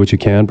have Pay What You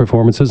Can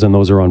performances, and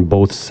those are on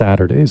both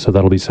Saturdays, so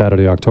that'll be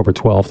Saturday, October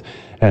 12th,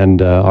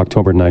 and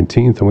October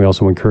 19th, and we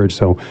also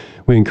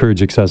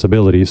encourage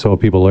accessibility, so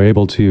people are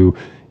able to,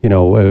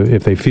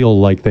 if they feel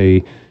like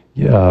they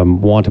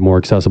want a more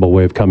accessible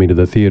way of coming to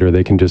the theater,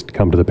 they can just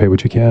come to the Pay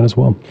What You Can as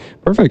well.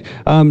 Perfect.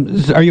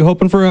 Are you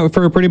hoping for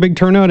a pretty big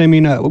turnout? I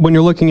mean, when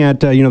you're looking at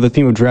the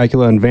theme of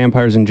Dracula and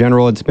vampires in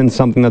general, it's been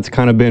something that's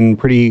kind of been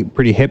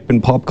pretty hip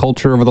in pop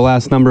culture over the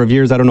last number of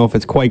years. I don't know if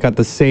it's quite got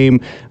the same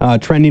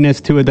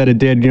trendiness to it that it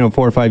did 4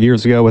 or 5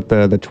 years ago with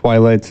the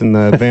Twilights and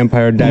the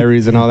Vampire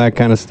Diaries and all that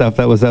kind of stuff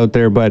that was out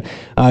there. But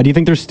do you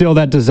think there's still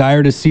that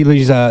desire to see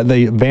these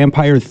the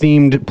vampire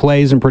themed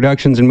plays and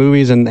productions and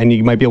movies, and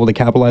you might be able to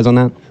capitalize on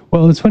that?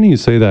 Well, it's funny you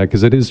say that,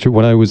 because it is true.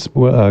 When I was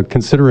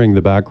considering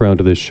the background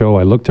of this show,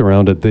 I looked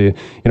around at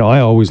I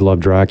always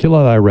loved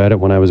Dracula. I read it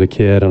when I was a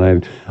kid, and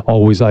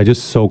I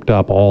just soaked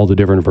up all the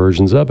different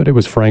versions of it. It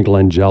was Frank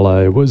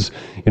Langella, it was,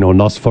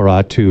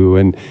 Nosferatu,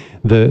 and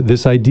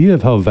this idea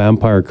of how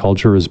vampire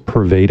culture has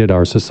pervaded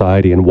our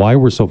society and why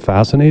we're so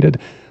fascinated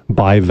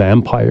by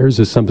vampires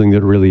is something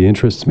that really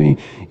interests me,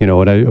 and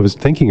I was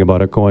thinking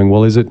about it going,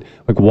 well, is it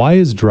like, why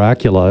is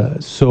Dracula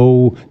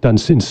so done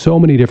in so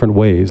many different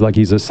ways? Like,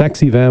 he's a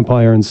sexy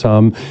vampire in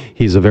some,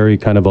 he's a very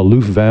kind of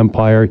aloof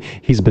vampire,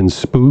 he's been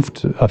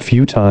spoofed a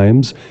few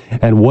times,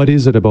 and what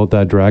is it about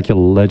that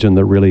Dracula legend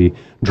that really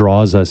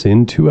draws us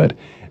into it?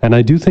 And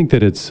I do think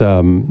that it's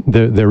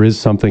there is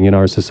something in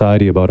our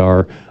society about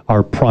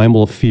our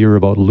primal fear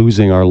about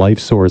losing our life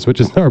source,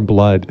 which is our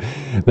blood.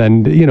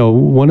 And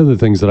one of the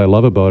things that I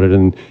love about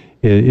it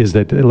is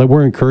that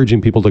we're encouraging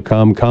people to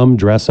come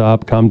dress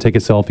up, come take a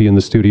selfie in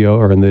the studio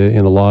or in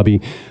the lobby.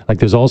 Like,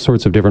 there's all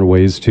sorts of different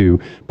ways to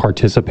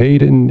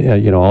participate, and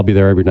I'll be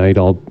there every night.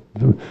 I'll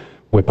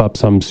whip up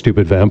some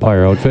stupid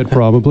vampire outfit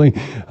probably,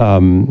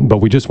 but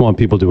we just want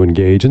people to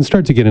engage and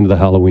start to get into the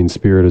Halloween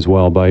spirit as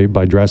well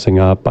by dressing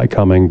up, by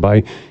coming,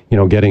 by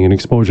getting an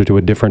exposure to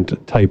a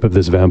different type of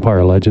this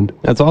vampire legend.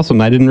 That's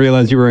awesome. I didn't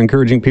realize you were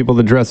encouraging people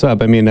to dress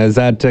up. I mean, is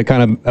that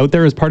kind of out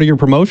there as part of your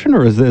promotion,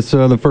 or is this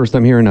the first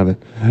I'm hearing of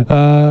it?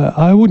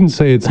 I wouldn't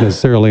say it's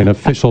necessarily an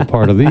official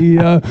part of the,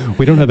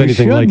 we don't have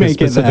anything like a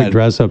specific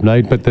dress-up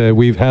night, but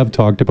we have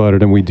talked about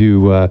it, and we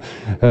do,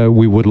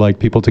 we would like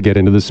people to get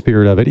into the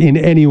spirit of it in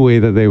any way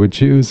that they would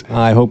choose.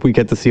 I hope we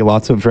get to see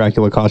lots of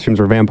Dracula costumes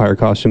or vampire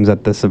costumes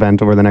at this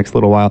event over the next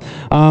little while.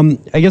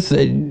 I guess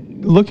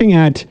looking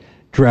at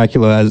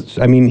Dracula,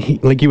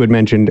 like you had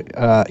mentioned,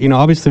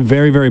 obviously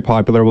very, very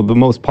popular, well, the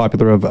most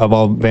popular of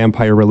all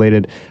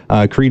vampire-related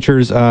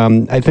creatures.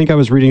 I think I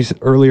was reading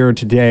earlier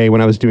today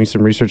when I was doing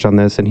some research on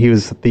this, and he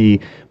was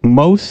the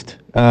most,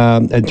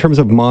 in terms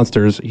of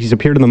monsters, he's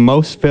appeared in the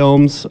most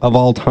films of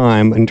all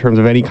time in terms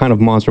of any kind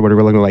of monster,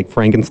 whatever, like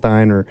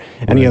Frankenstein or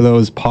any of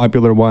those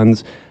popular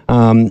ones.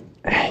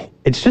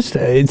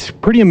 It's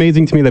pretty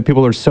amazing to me that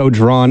people are so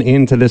drawn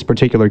into this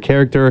particular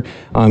character.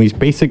 He's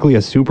basically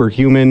a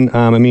superhuman.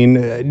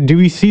 Do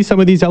we see some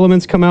of these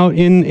elements come out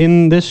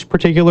in this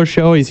particular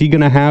show? Is he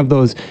going to have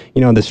those,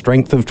 the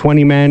strength of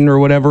 20 men or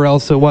whatever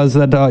else it was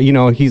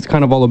that, he's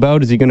kind of all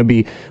about? Is he going to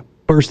be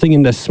bursting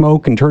into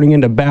smoke and turning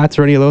into bats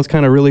or any of those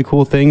kind of really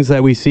cool things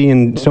that we see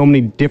in so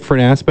many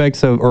different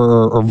aspects of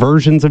or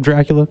versions of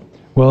Dracula?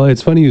 Well,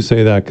 it's funny you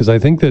say that, because I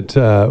think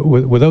that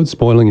without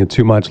spoiling it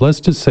too much, let's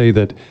just say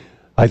that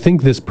I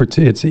think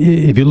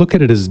if you look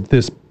at it as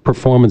this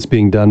performance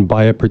being done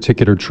by a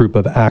particular troupe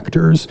of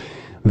actors,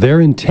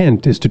 their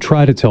intent is to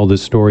try to tell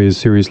this story as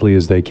seriously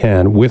as they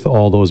can with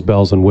all those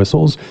bells and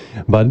whistles,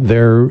 but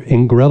their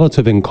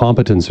relative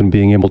incompetence in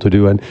being able to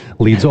do it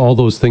leads all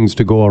those things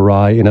to go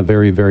awry in a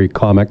very, very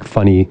comic,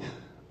 funny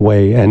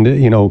way. And,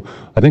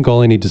 I think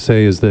all I need to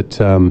say is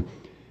that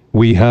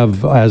we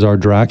have, as our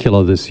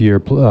Dracula this year,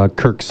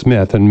 Kirk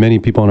Smith, and many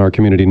people in our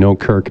community know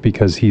Kirk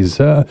because he's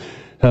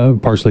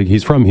partially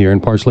he's from here,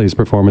 and partially his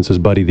performance as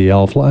Buddy the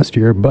Elf last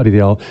year. Buddy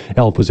the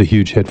Elf was a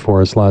huge hit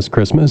for us last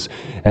Christmas,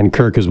 and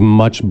Kirk is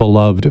much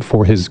beloved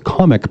for his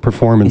comic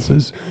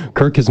performances.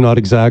 Kirk is not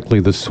exactly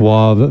the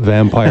suave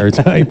vampire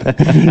type.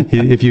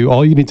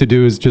 All you need to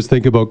do is just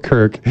think about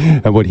Kirk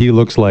and what he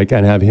looks like,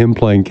 and have him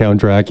playing Count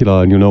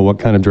Dracula, and you know what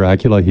kind of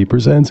Dracula he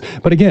presents.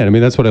 But again, I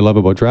mean, that's what I love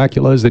about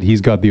Dracula, is that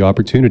he's got the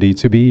opportunity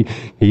to be.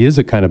 He is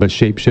a kind of a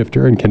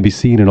shapeshifter and can be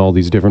seen in all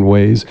these different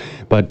ways.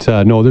 But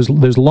no,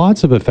 there's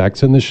lots of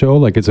effects in the show.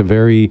 Like, it's a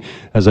very,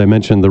 as I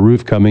mentioned, the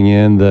roof coming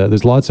in.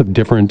 There's lots of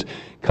different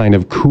kind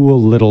of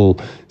cool little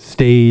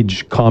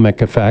stage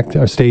comic effect,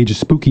 or stage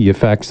spooky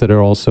effects that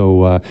are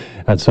also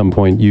at some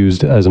point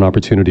used as an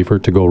opportunity for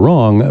it to go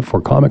wrong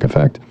for comic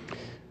effect.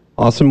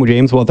 Awesome,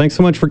 James. Well, thanks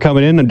so much for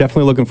coming in. I'm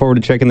definitely looking forward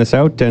to checking this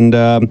out. And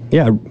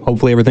yeah,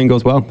 hopefully everything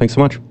goes well. Thanks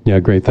so much. Yeah,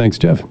 great. Thanks,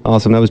 Jeff.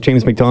 Awesome. That was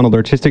James McDonald,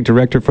 Artistic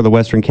Director for the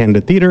Western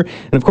Canada Theatre.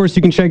 And of course,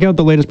 you can check out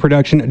the latest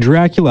production,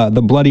 Dracula,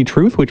 The Bloody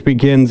Truth, which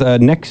begins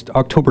next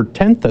October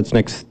 10th. That's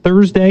next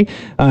Thursday.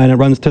 And it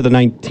runs to the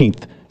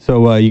 19th.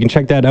 So you can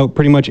check that out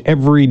pretty much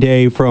every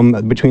day from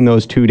between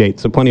those two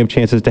dates. So plenty of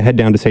chances to head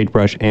down to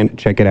Sagebrush and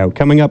check it out.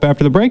 Coming up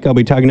after the break, I'll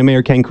be talking to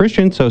Mayor Ken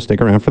Christian, so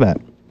stick around for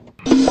that.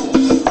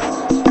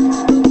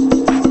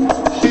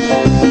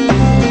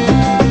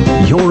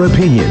 Your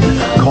opinion.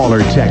 Call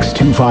or text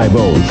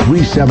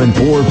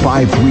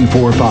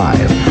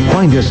 250-374-5345.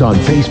 Find us on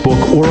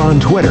Facebook or on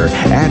Twitter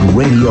at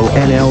Radio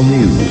NL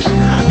News.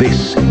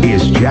 This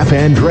is Jeff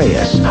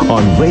Andreas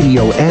on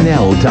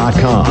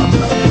RadioNL.com.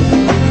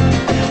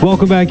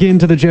 Welcome back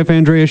into the Jeff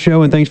Andreas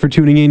Show, and thanks for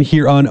tuning in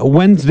here on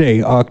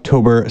Wednesday,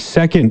 October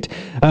 2nd.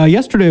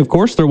 Yesterday, of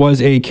course, there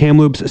was a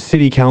Kamloops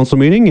City Council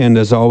meeting, and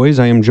as always,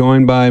 I am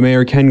joined by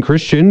Mayor Ken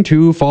Christian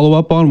to follow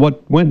up on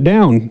what went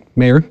down.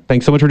 Mayor,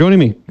 thanks so much for joining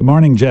me. Good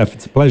morning, Jeff.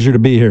 It's a pleasure to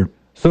be here.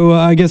 So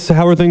I guess,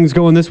 how are things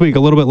going this week? A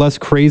little bit less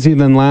crazy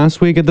than last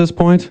week at this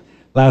point?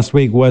 Last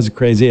week was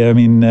crazy. I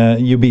mean,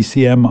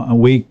 UBCM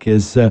week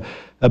is a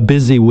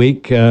busy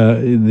week.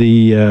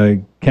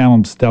 The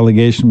Kamloops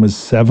delegation was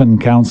 7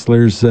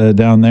 councillors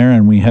down there,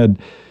 and we had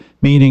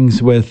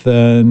meetings with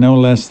no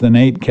less than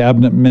 8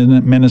 cabinet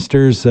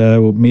ministers,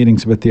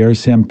 meetings with the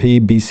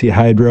RCMP, BC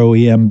Hydro,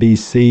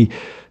 EMBC.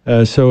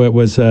 So it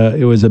was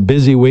a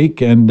busy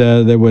week, and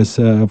there was,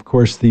 of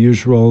course, the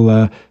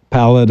usual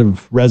palette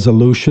of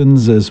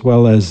resolutions, as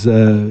well as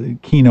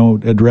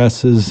keynote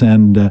addresses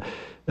and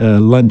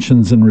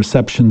luncheons and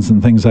receptions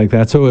and things like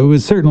that. So it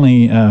was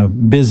certainly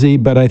busy,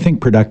 but I think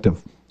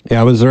productive.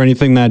 Yeah, was there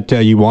anything that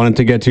you wanted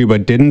to get to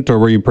but didn't, or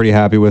were you pretty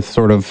happy with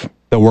sort of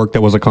the work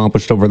that was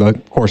accomplished over the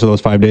course of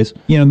those 5 days?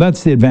 You know,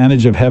 that's the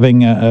advantage of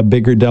having a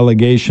bigger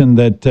delegation,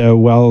 that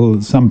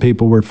while some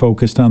people were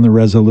focused on the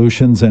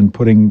resolutions and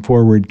putting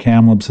forward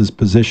Kamloops'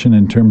 position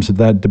in terms of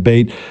that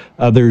debate,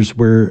 others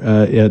were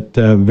at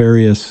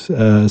various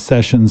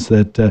sessions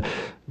that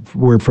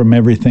were from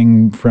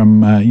everything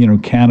from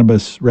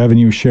cannabis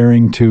revenue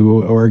sharing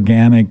to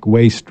organic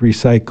waste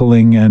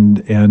recycling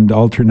and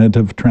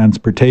alternative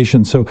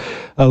transportation. So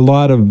a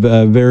lot of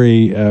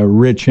very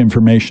rich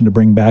information to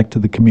bring back to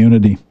the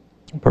community.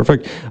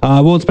 Perfect. We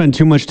won't spend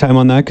too much time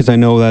on that, because I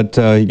know that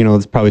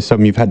it's probably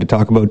something you've had to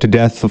talk about to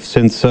death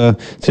since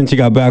you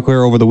got back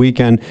here over the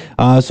weekend.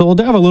 So we'll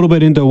dive a little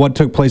bit into what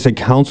took place at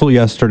council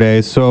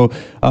yesterday. So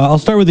I'll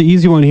start with the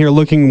easy one here.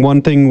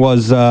 One thing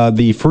was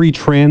the free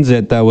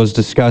transit that was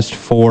discussed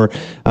for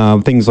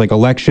things like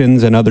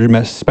elections and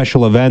other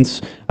special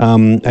events.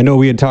 I know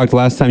we had talked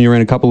last time you were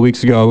in a couple of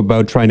weeks ago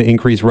about trying to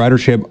increase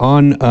ridership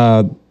on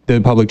the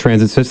public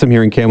transit system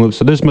here in Kamloops.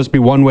 So this must be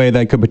one way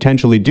that could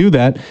potentially do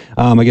that.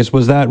 I guess,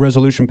 was that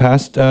resolution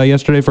passed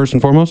yesterday, first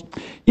and foremost?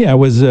 Yeah, it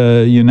was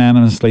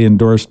unanimously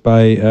endorsed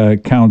by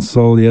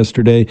council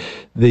yesterday.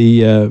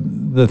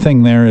 The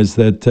thing there is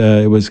that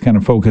it was kind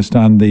of focused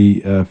on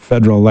the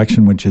federal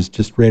election, which is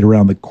just right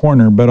around the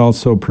corner, but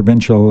also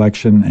provincial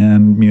election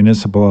and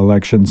municipal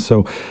elections.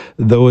 So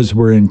those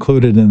were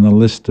included in the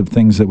list of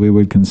things that we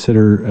would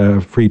consider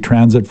free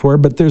transit for.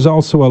 But there's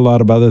also a lot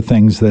of other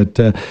things that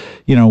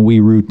we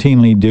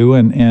routinely do,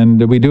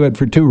 and we do it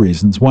for 2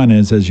 reasons. One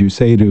is, as you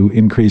say, to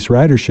increase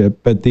ridership,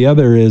 but the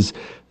other is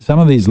some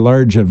of these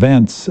large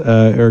events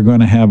are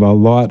going to have a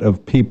lot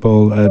of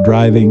people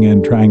driving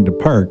and trying to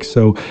park.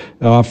 So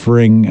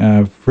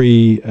offering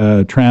free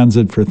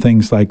transit for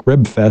things like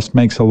RibFest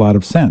makes a lot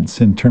of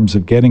sense in terms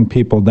of getting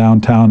people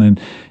downtown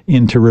and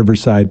into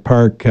Riverside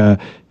Park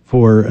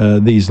for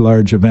these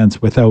large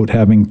events without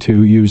having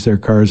to use their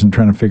cars and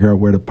trying to figure out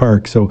where to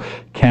park. So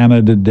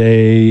Canada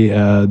Day,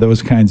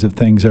 those kinds of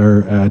things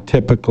are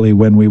typically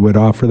when we would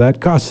offer that.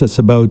 Costs us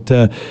about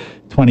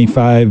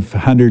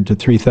 $2,500 to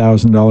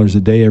 $3,000 a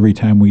day every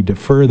time we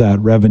defer that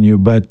revenue,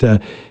 but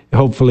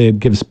hopefully it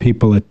gives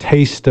people a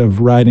taste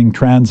of riding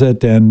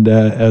transit, and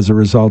as a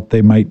result,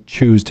 they might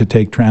choose to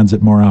take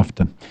transit more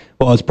often.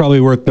 Well, it's probably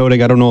worth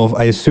noting, I don't know if,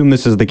 I assume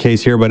this is the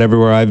case here, but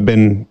everywhere I've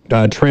been,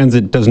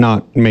 transit does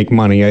not make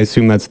money. I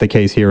assume that's the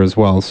case here as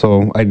well.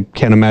 So I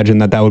can't imagine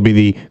that would be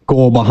the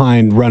goal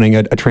behind running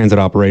a transit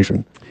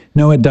operation.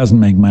 No, it doesn't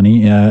make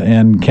money,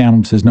 and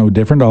Kamloops is no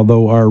different,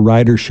 although our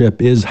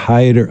ridership is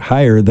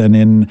higher than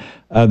in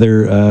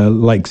other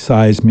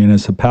like-sized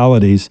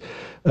municipalities.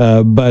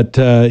 But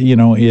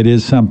it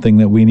is something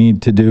that we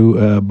need to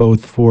do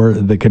both for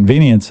the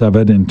convenience of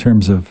it in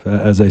terms of,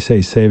 as I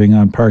say, saving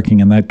on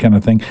parking and that kind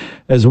of thing,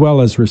 as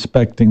well as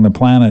respecting the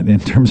planet in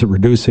terms of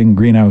reducing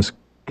greenhouse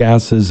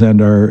gases and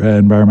our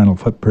environmental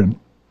footprint.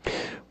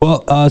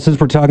 Well, since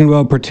we're talking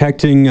about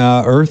protecting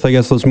Earth, I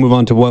guess let's move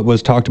on to what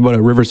was talked about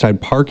at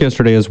Riverside Park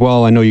yesterday as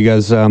well. I know you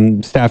guys,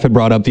 staff had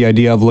brought up the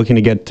idea of looking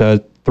to get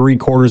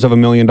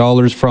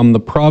 $750,000 from the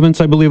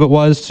province, I believe it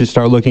was, to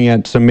start looking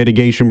at some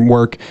mitigation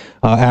work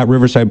at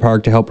Riverside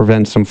Park to help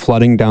prevent some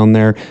flooding down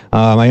there.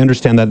 I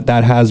understand that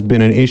that has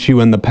been an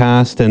issue in the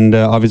past, and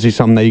obviously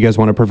something that you guys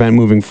want to prevent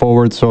moving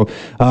forward. So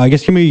I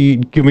guess give me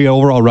an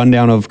overall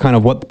rundown of kind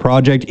of what the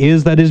project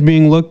is that is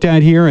being looked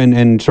at here,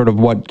 and sort of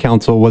what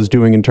council was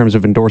doing in terms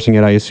of endorsing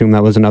it. I assume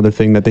that was another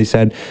thing that they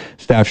said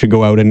staff should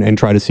go out and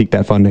try to seek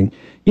that funding.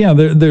 Yeah,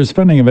 there's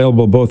funding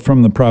available both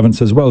from the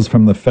province as well as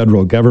from the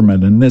federal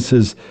government, and this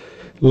is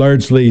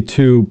largely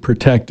to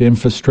protect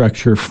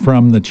infrastructure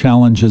from the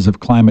challenges of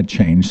climate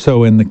change.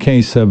 So in the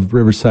case of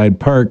Riverside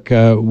Park,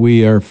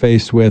 we are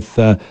faced with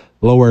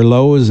lower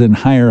lows and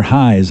higher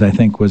highs, I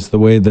think was the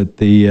way that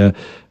the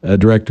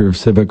Director of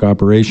Civic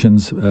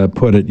Operations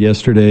put it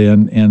yesterday,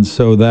 and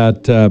so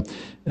that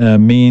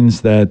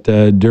means that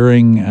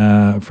during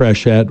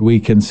freshet, we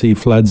can see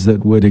floods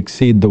that would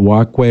exceed the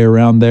walkway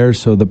around there.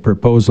 So the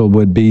proposal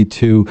would be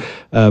to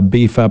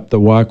beef up the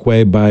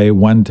walkway by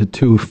 1 to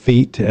 2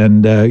 feet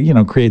and,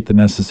 create the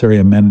necessary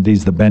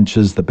amenities, the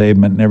benches, the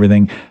pavement and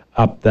everything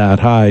up that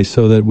high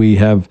so that we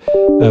have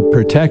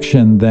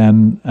protection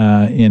then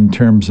in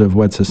terms of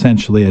what's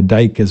essentially a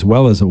dike as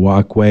well as a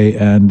walkway,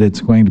 and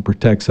it's going to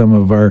protect some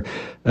of our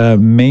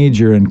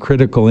major and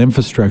critical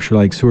infrastructure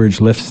like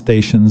sewerage lift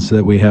stations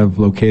that we have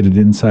located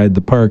inside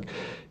the park.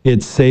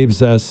 It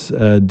saves us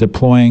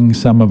deploying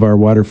some of our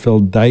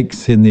water-filled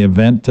dikes in the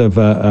event of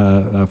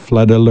a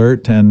flood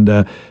alert,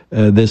 and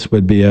this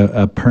would be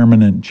a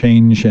permanent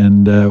change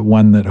and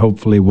one that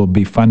hopefully will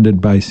be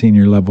funded by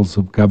senior levels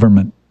of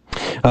government.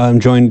 I'm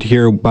joined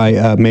here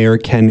by Mayor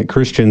Ken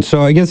Christian.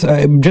 So I guess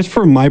just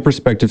from my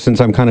perspective,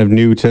 since I'm kind of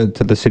new to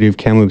the city of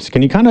Kamloops,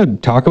 can you kind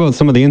of talk about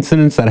some of the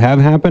incidents that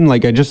have happened?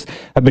 Like I just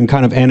have been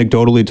kind of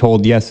anecdotally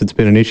told, yes, it's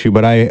been an issue,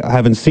 but I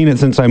haven't seen it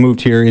since I moved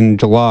here in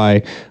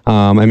July.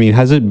 I mean,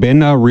 has it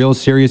been a real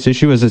serious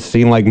issue? Has it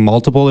seen like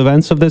multiple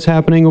events of this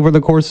happening over the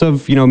course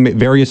of,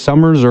 various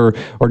summers, or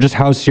just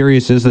how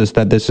serious is this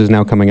that this is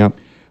now coming up?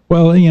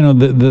 Well,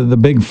 the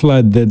big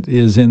flood that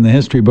is in the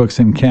history books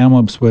in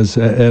Kamloops was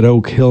at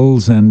Oak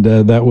Hills, and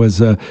that was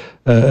a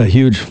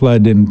huge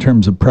flood in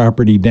terms of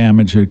property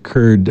damage. It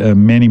occurred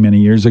many, many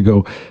years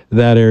ago.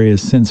 That area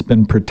has since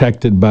been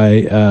protected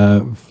by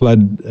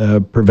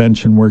flood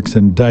prevention works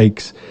and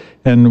dikes.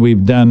 And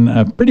we've done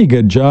a pretty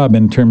good job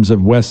in terms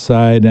of West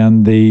Side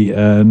and the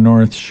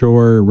North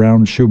Shore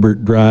around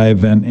Schubert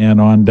Drive and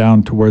on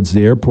down towards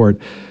the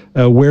airport.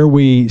 Where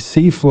we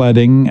see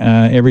flooding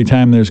every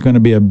time there's going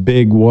to be a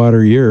big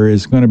water year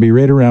is going to be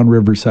right around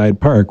Riverside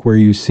Park, where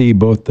you see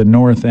both the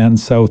North and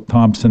South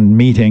Thompson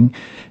meeting,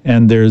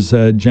 and there's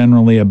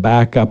generally a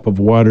backup of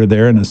water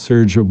there and a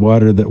surge of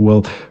water that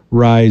will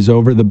rise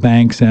over the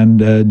banks and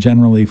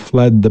generally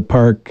flood the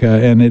park,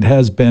 and it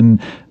has been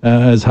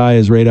as high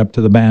as right up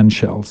to the band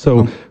shell.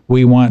 So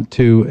we want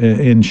to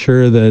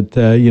ensure that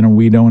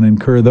we don't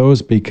incur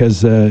those because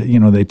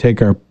they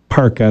take our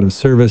park out of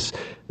service.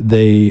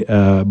 They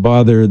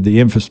bother the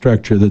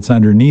infrastructure that's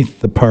underneath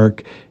the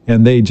park,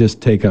 and they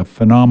just take a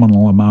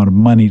phenomenal amount of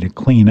money to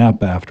clean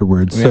up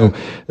afterwards. Yeah. So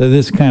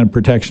this kind of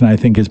protection, I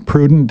think, is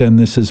prudent, and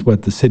this is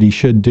what the city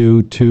should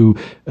do to,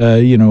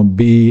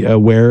 be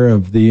aware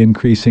of the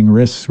increasing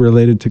risks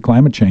related to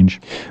climate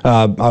change.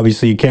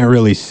 Obviously, you can't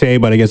really say,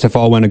 but I guess if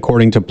all went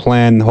according to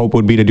plan, the hope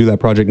would be to do that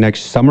project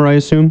next summer, I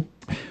assume?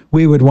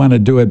 We would want to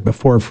do it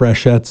before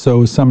freshet,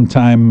 so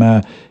sometime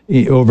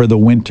over the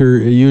winter.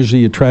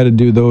 Usually you try to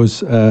do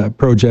those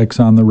projects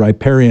on the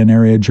riparian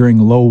area during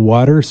low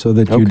water so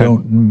that you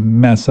don't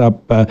mess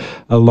up a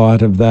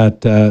lot of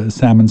that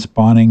salmon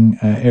spawning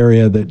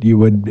area that you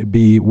would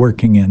be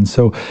working in.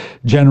 So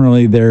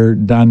generally they're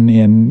done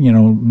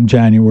in,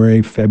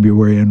 January,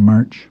 February, and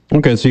March.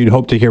 Okay, so you'd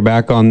hope to hear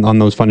back on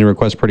those funding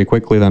requests pretty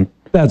quickly then?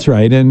 That's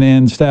right,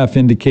 and staff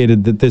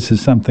indicated that this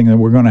is something that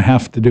we're going to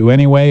have to do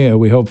anyway.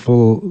 We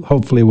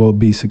hopefully will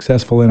be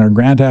successful in our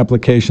grant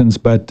applications,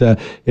 but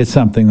it's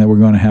something that we're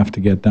going to have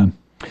to get done.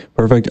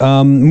 Perfect.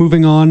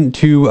 Moving on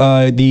to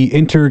the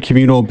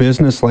intercommunal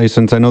business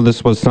license. I know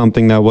this was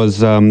something that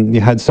was you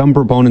had some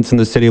proponents in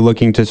the city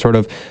looking to sort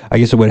of, I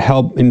guess it would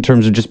help in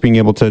terms of just being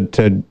able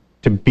to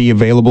be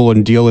available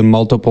and deal in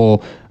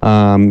multiple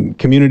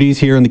communities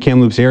here in the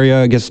Kamloops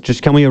area. I guess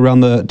just tell me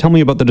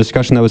about the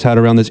discussion that was had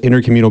around this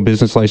intercommunal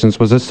business license.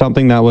 Was this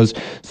something that was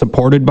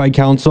supported by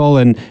council?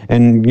 And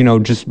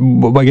just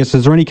I guess,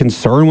 is there any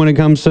concern when it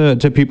comes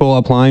to people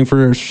applying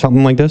for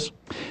something like this?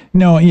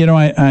 No,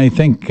 I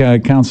think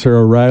Councillor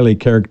O'Reilly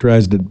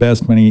characterized it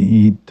best when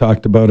he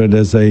talked about it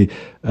as a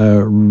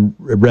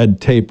red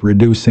tape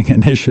reducing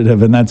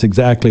initiative, and that's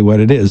exactly what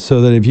it is.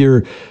 So that if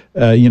you're,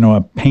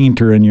 a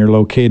painter and you're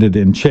located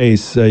in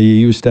Chase, you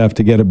used to have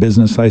to get a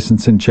business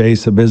license in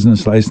Chase, a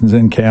business license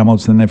in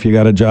Kamloops, and if you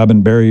got a job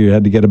in Barrie, you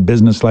had to get a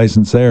business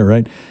license there,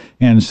 right?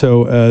 And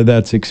so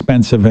that's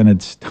expensive and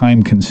it's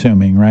time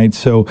consuming, right?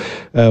 So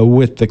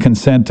with the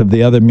consent of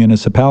the other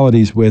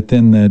municipalities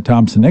within the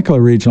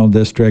Thompson-Nicola Regional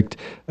District,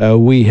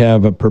 we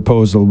have a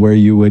proposal where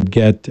you would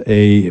get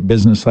a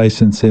business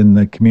license in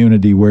the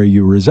community where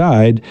you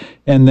reside.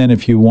 And then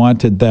if you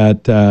wanted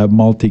that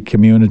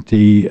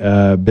multi-community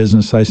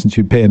business license,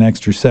 you'd pay an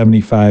extra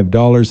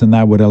 $75, and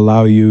that would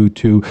allow you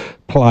to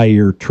ply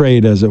your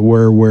trade, as it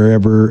were,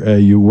 wherever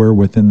you were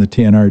within the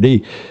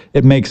TNRD.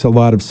 It makes a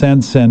lot of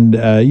sense, and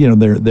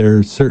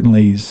there's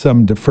certainly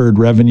some deferred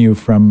revenue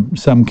from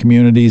some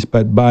communities,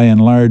 but by and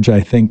large,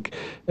 I think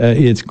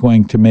it's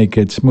going to make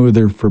it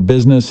smoother for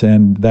business,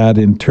 and that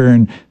in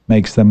turn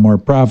makes them more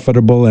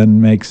profitable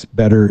and makes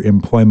better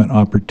employment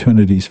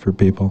opportunities for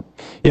people.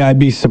 Yeah, I'd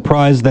be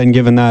surprised then,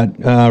 given that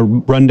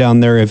rundown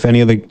there, if any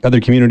of the other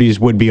communities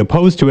would be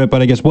opposed to it.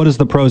 But I guess, what is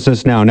the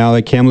process now? Now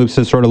that Kamloops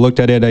has sort of looked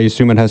at it, I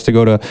assume it has to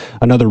go to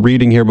another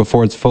reading here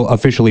before it's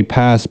officially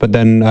passed. But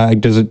then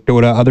does it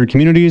go to other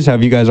communities?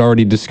 Have you guys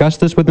already discussed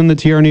this within the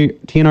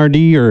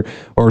TNRD,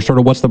 or sort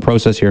of what's the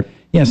process here?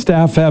 Yeah,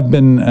 staff have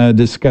been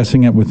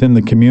discussing it within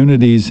the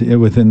communities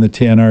within the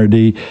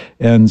TNRD,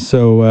 and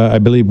so I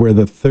believe we're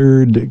the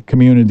third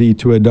community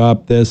to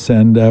adopt this,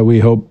 and we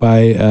hope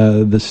by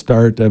the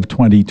start of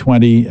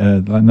 2020,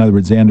 in other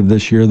words, the end of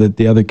this year, that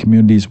the other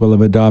communities will have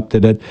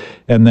adopted it,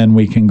 and then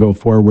we can go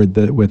forward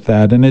with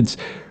that. And it's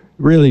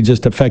really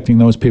just affecting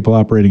those people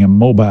operating a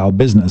mobile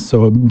business,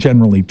 so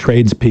generally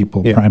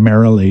tradespeople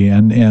primarily,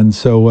 and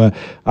so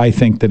I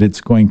think that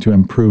it's going to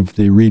improve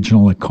the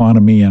regional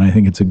economy, and I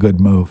think it's a good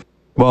move.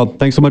 Well,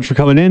 thanks so much for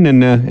coming in,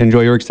 and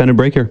enjoy your extended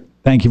break here.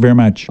 Thank you very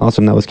much.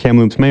 Awesome. That was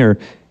Kamloops Mayor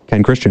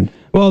Ken Christian.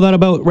 Well, that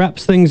about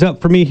wraps things up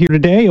for me here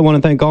today. I want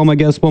to thank all my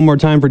guests one more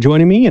time for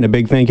joining me, and a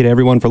big thank you to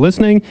everyone for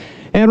listening.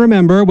 And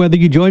remember, whether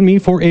you join me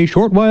for a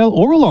short while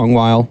or a long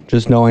while,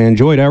 just know I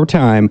enjoyed our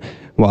time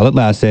while it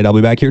lasted. I'll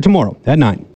be back here tomorrow at 9.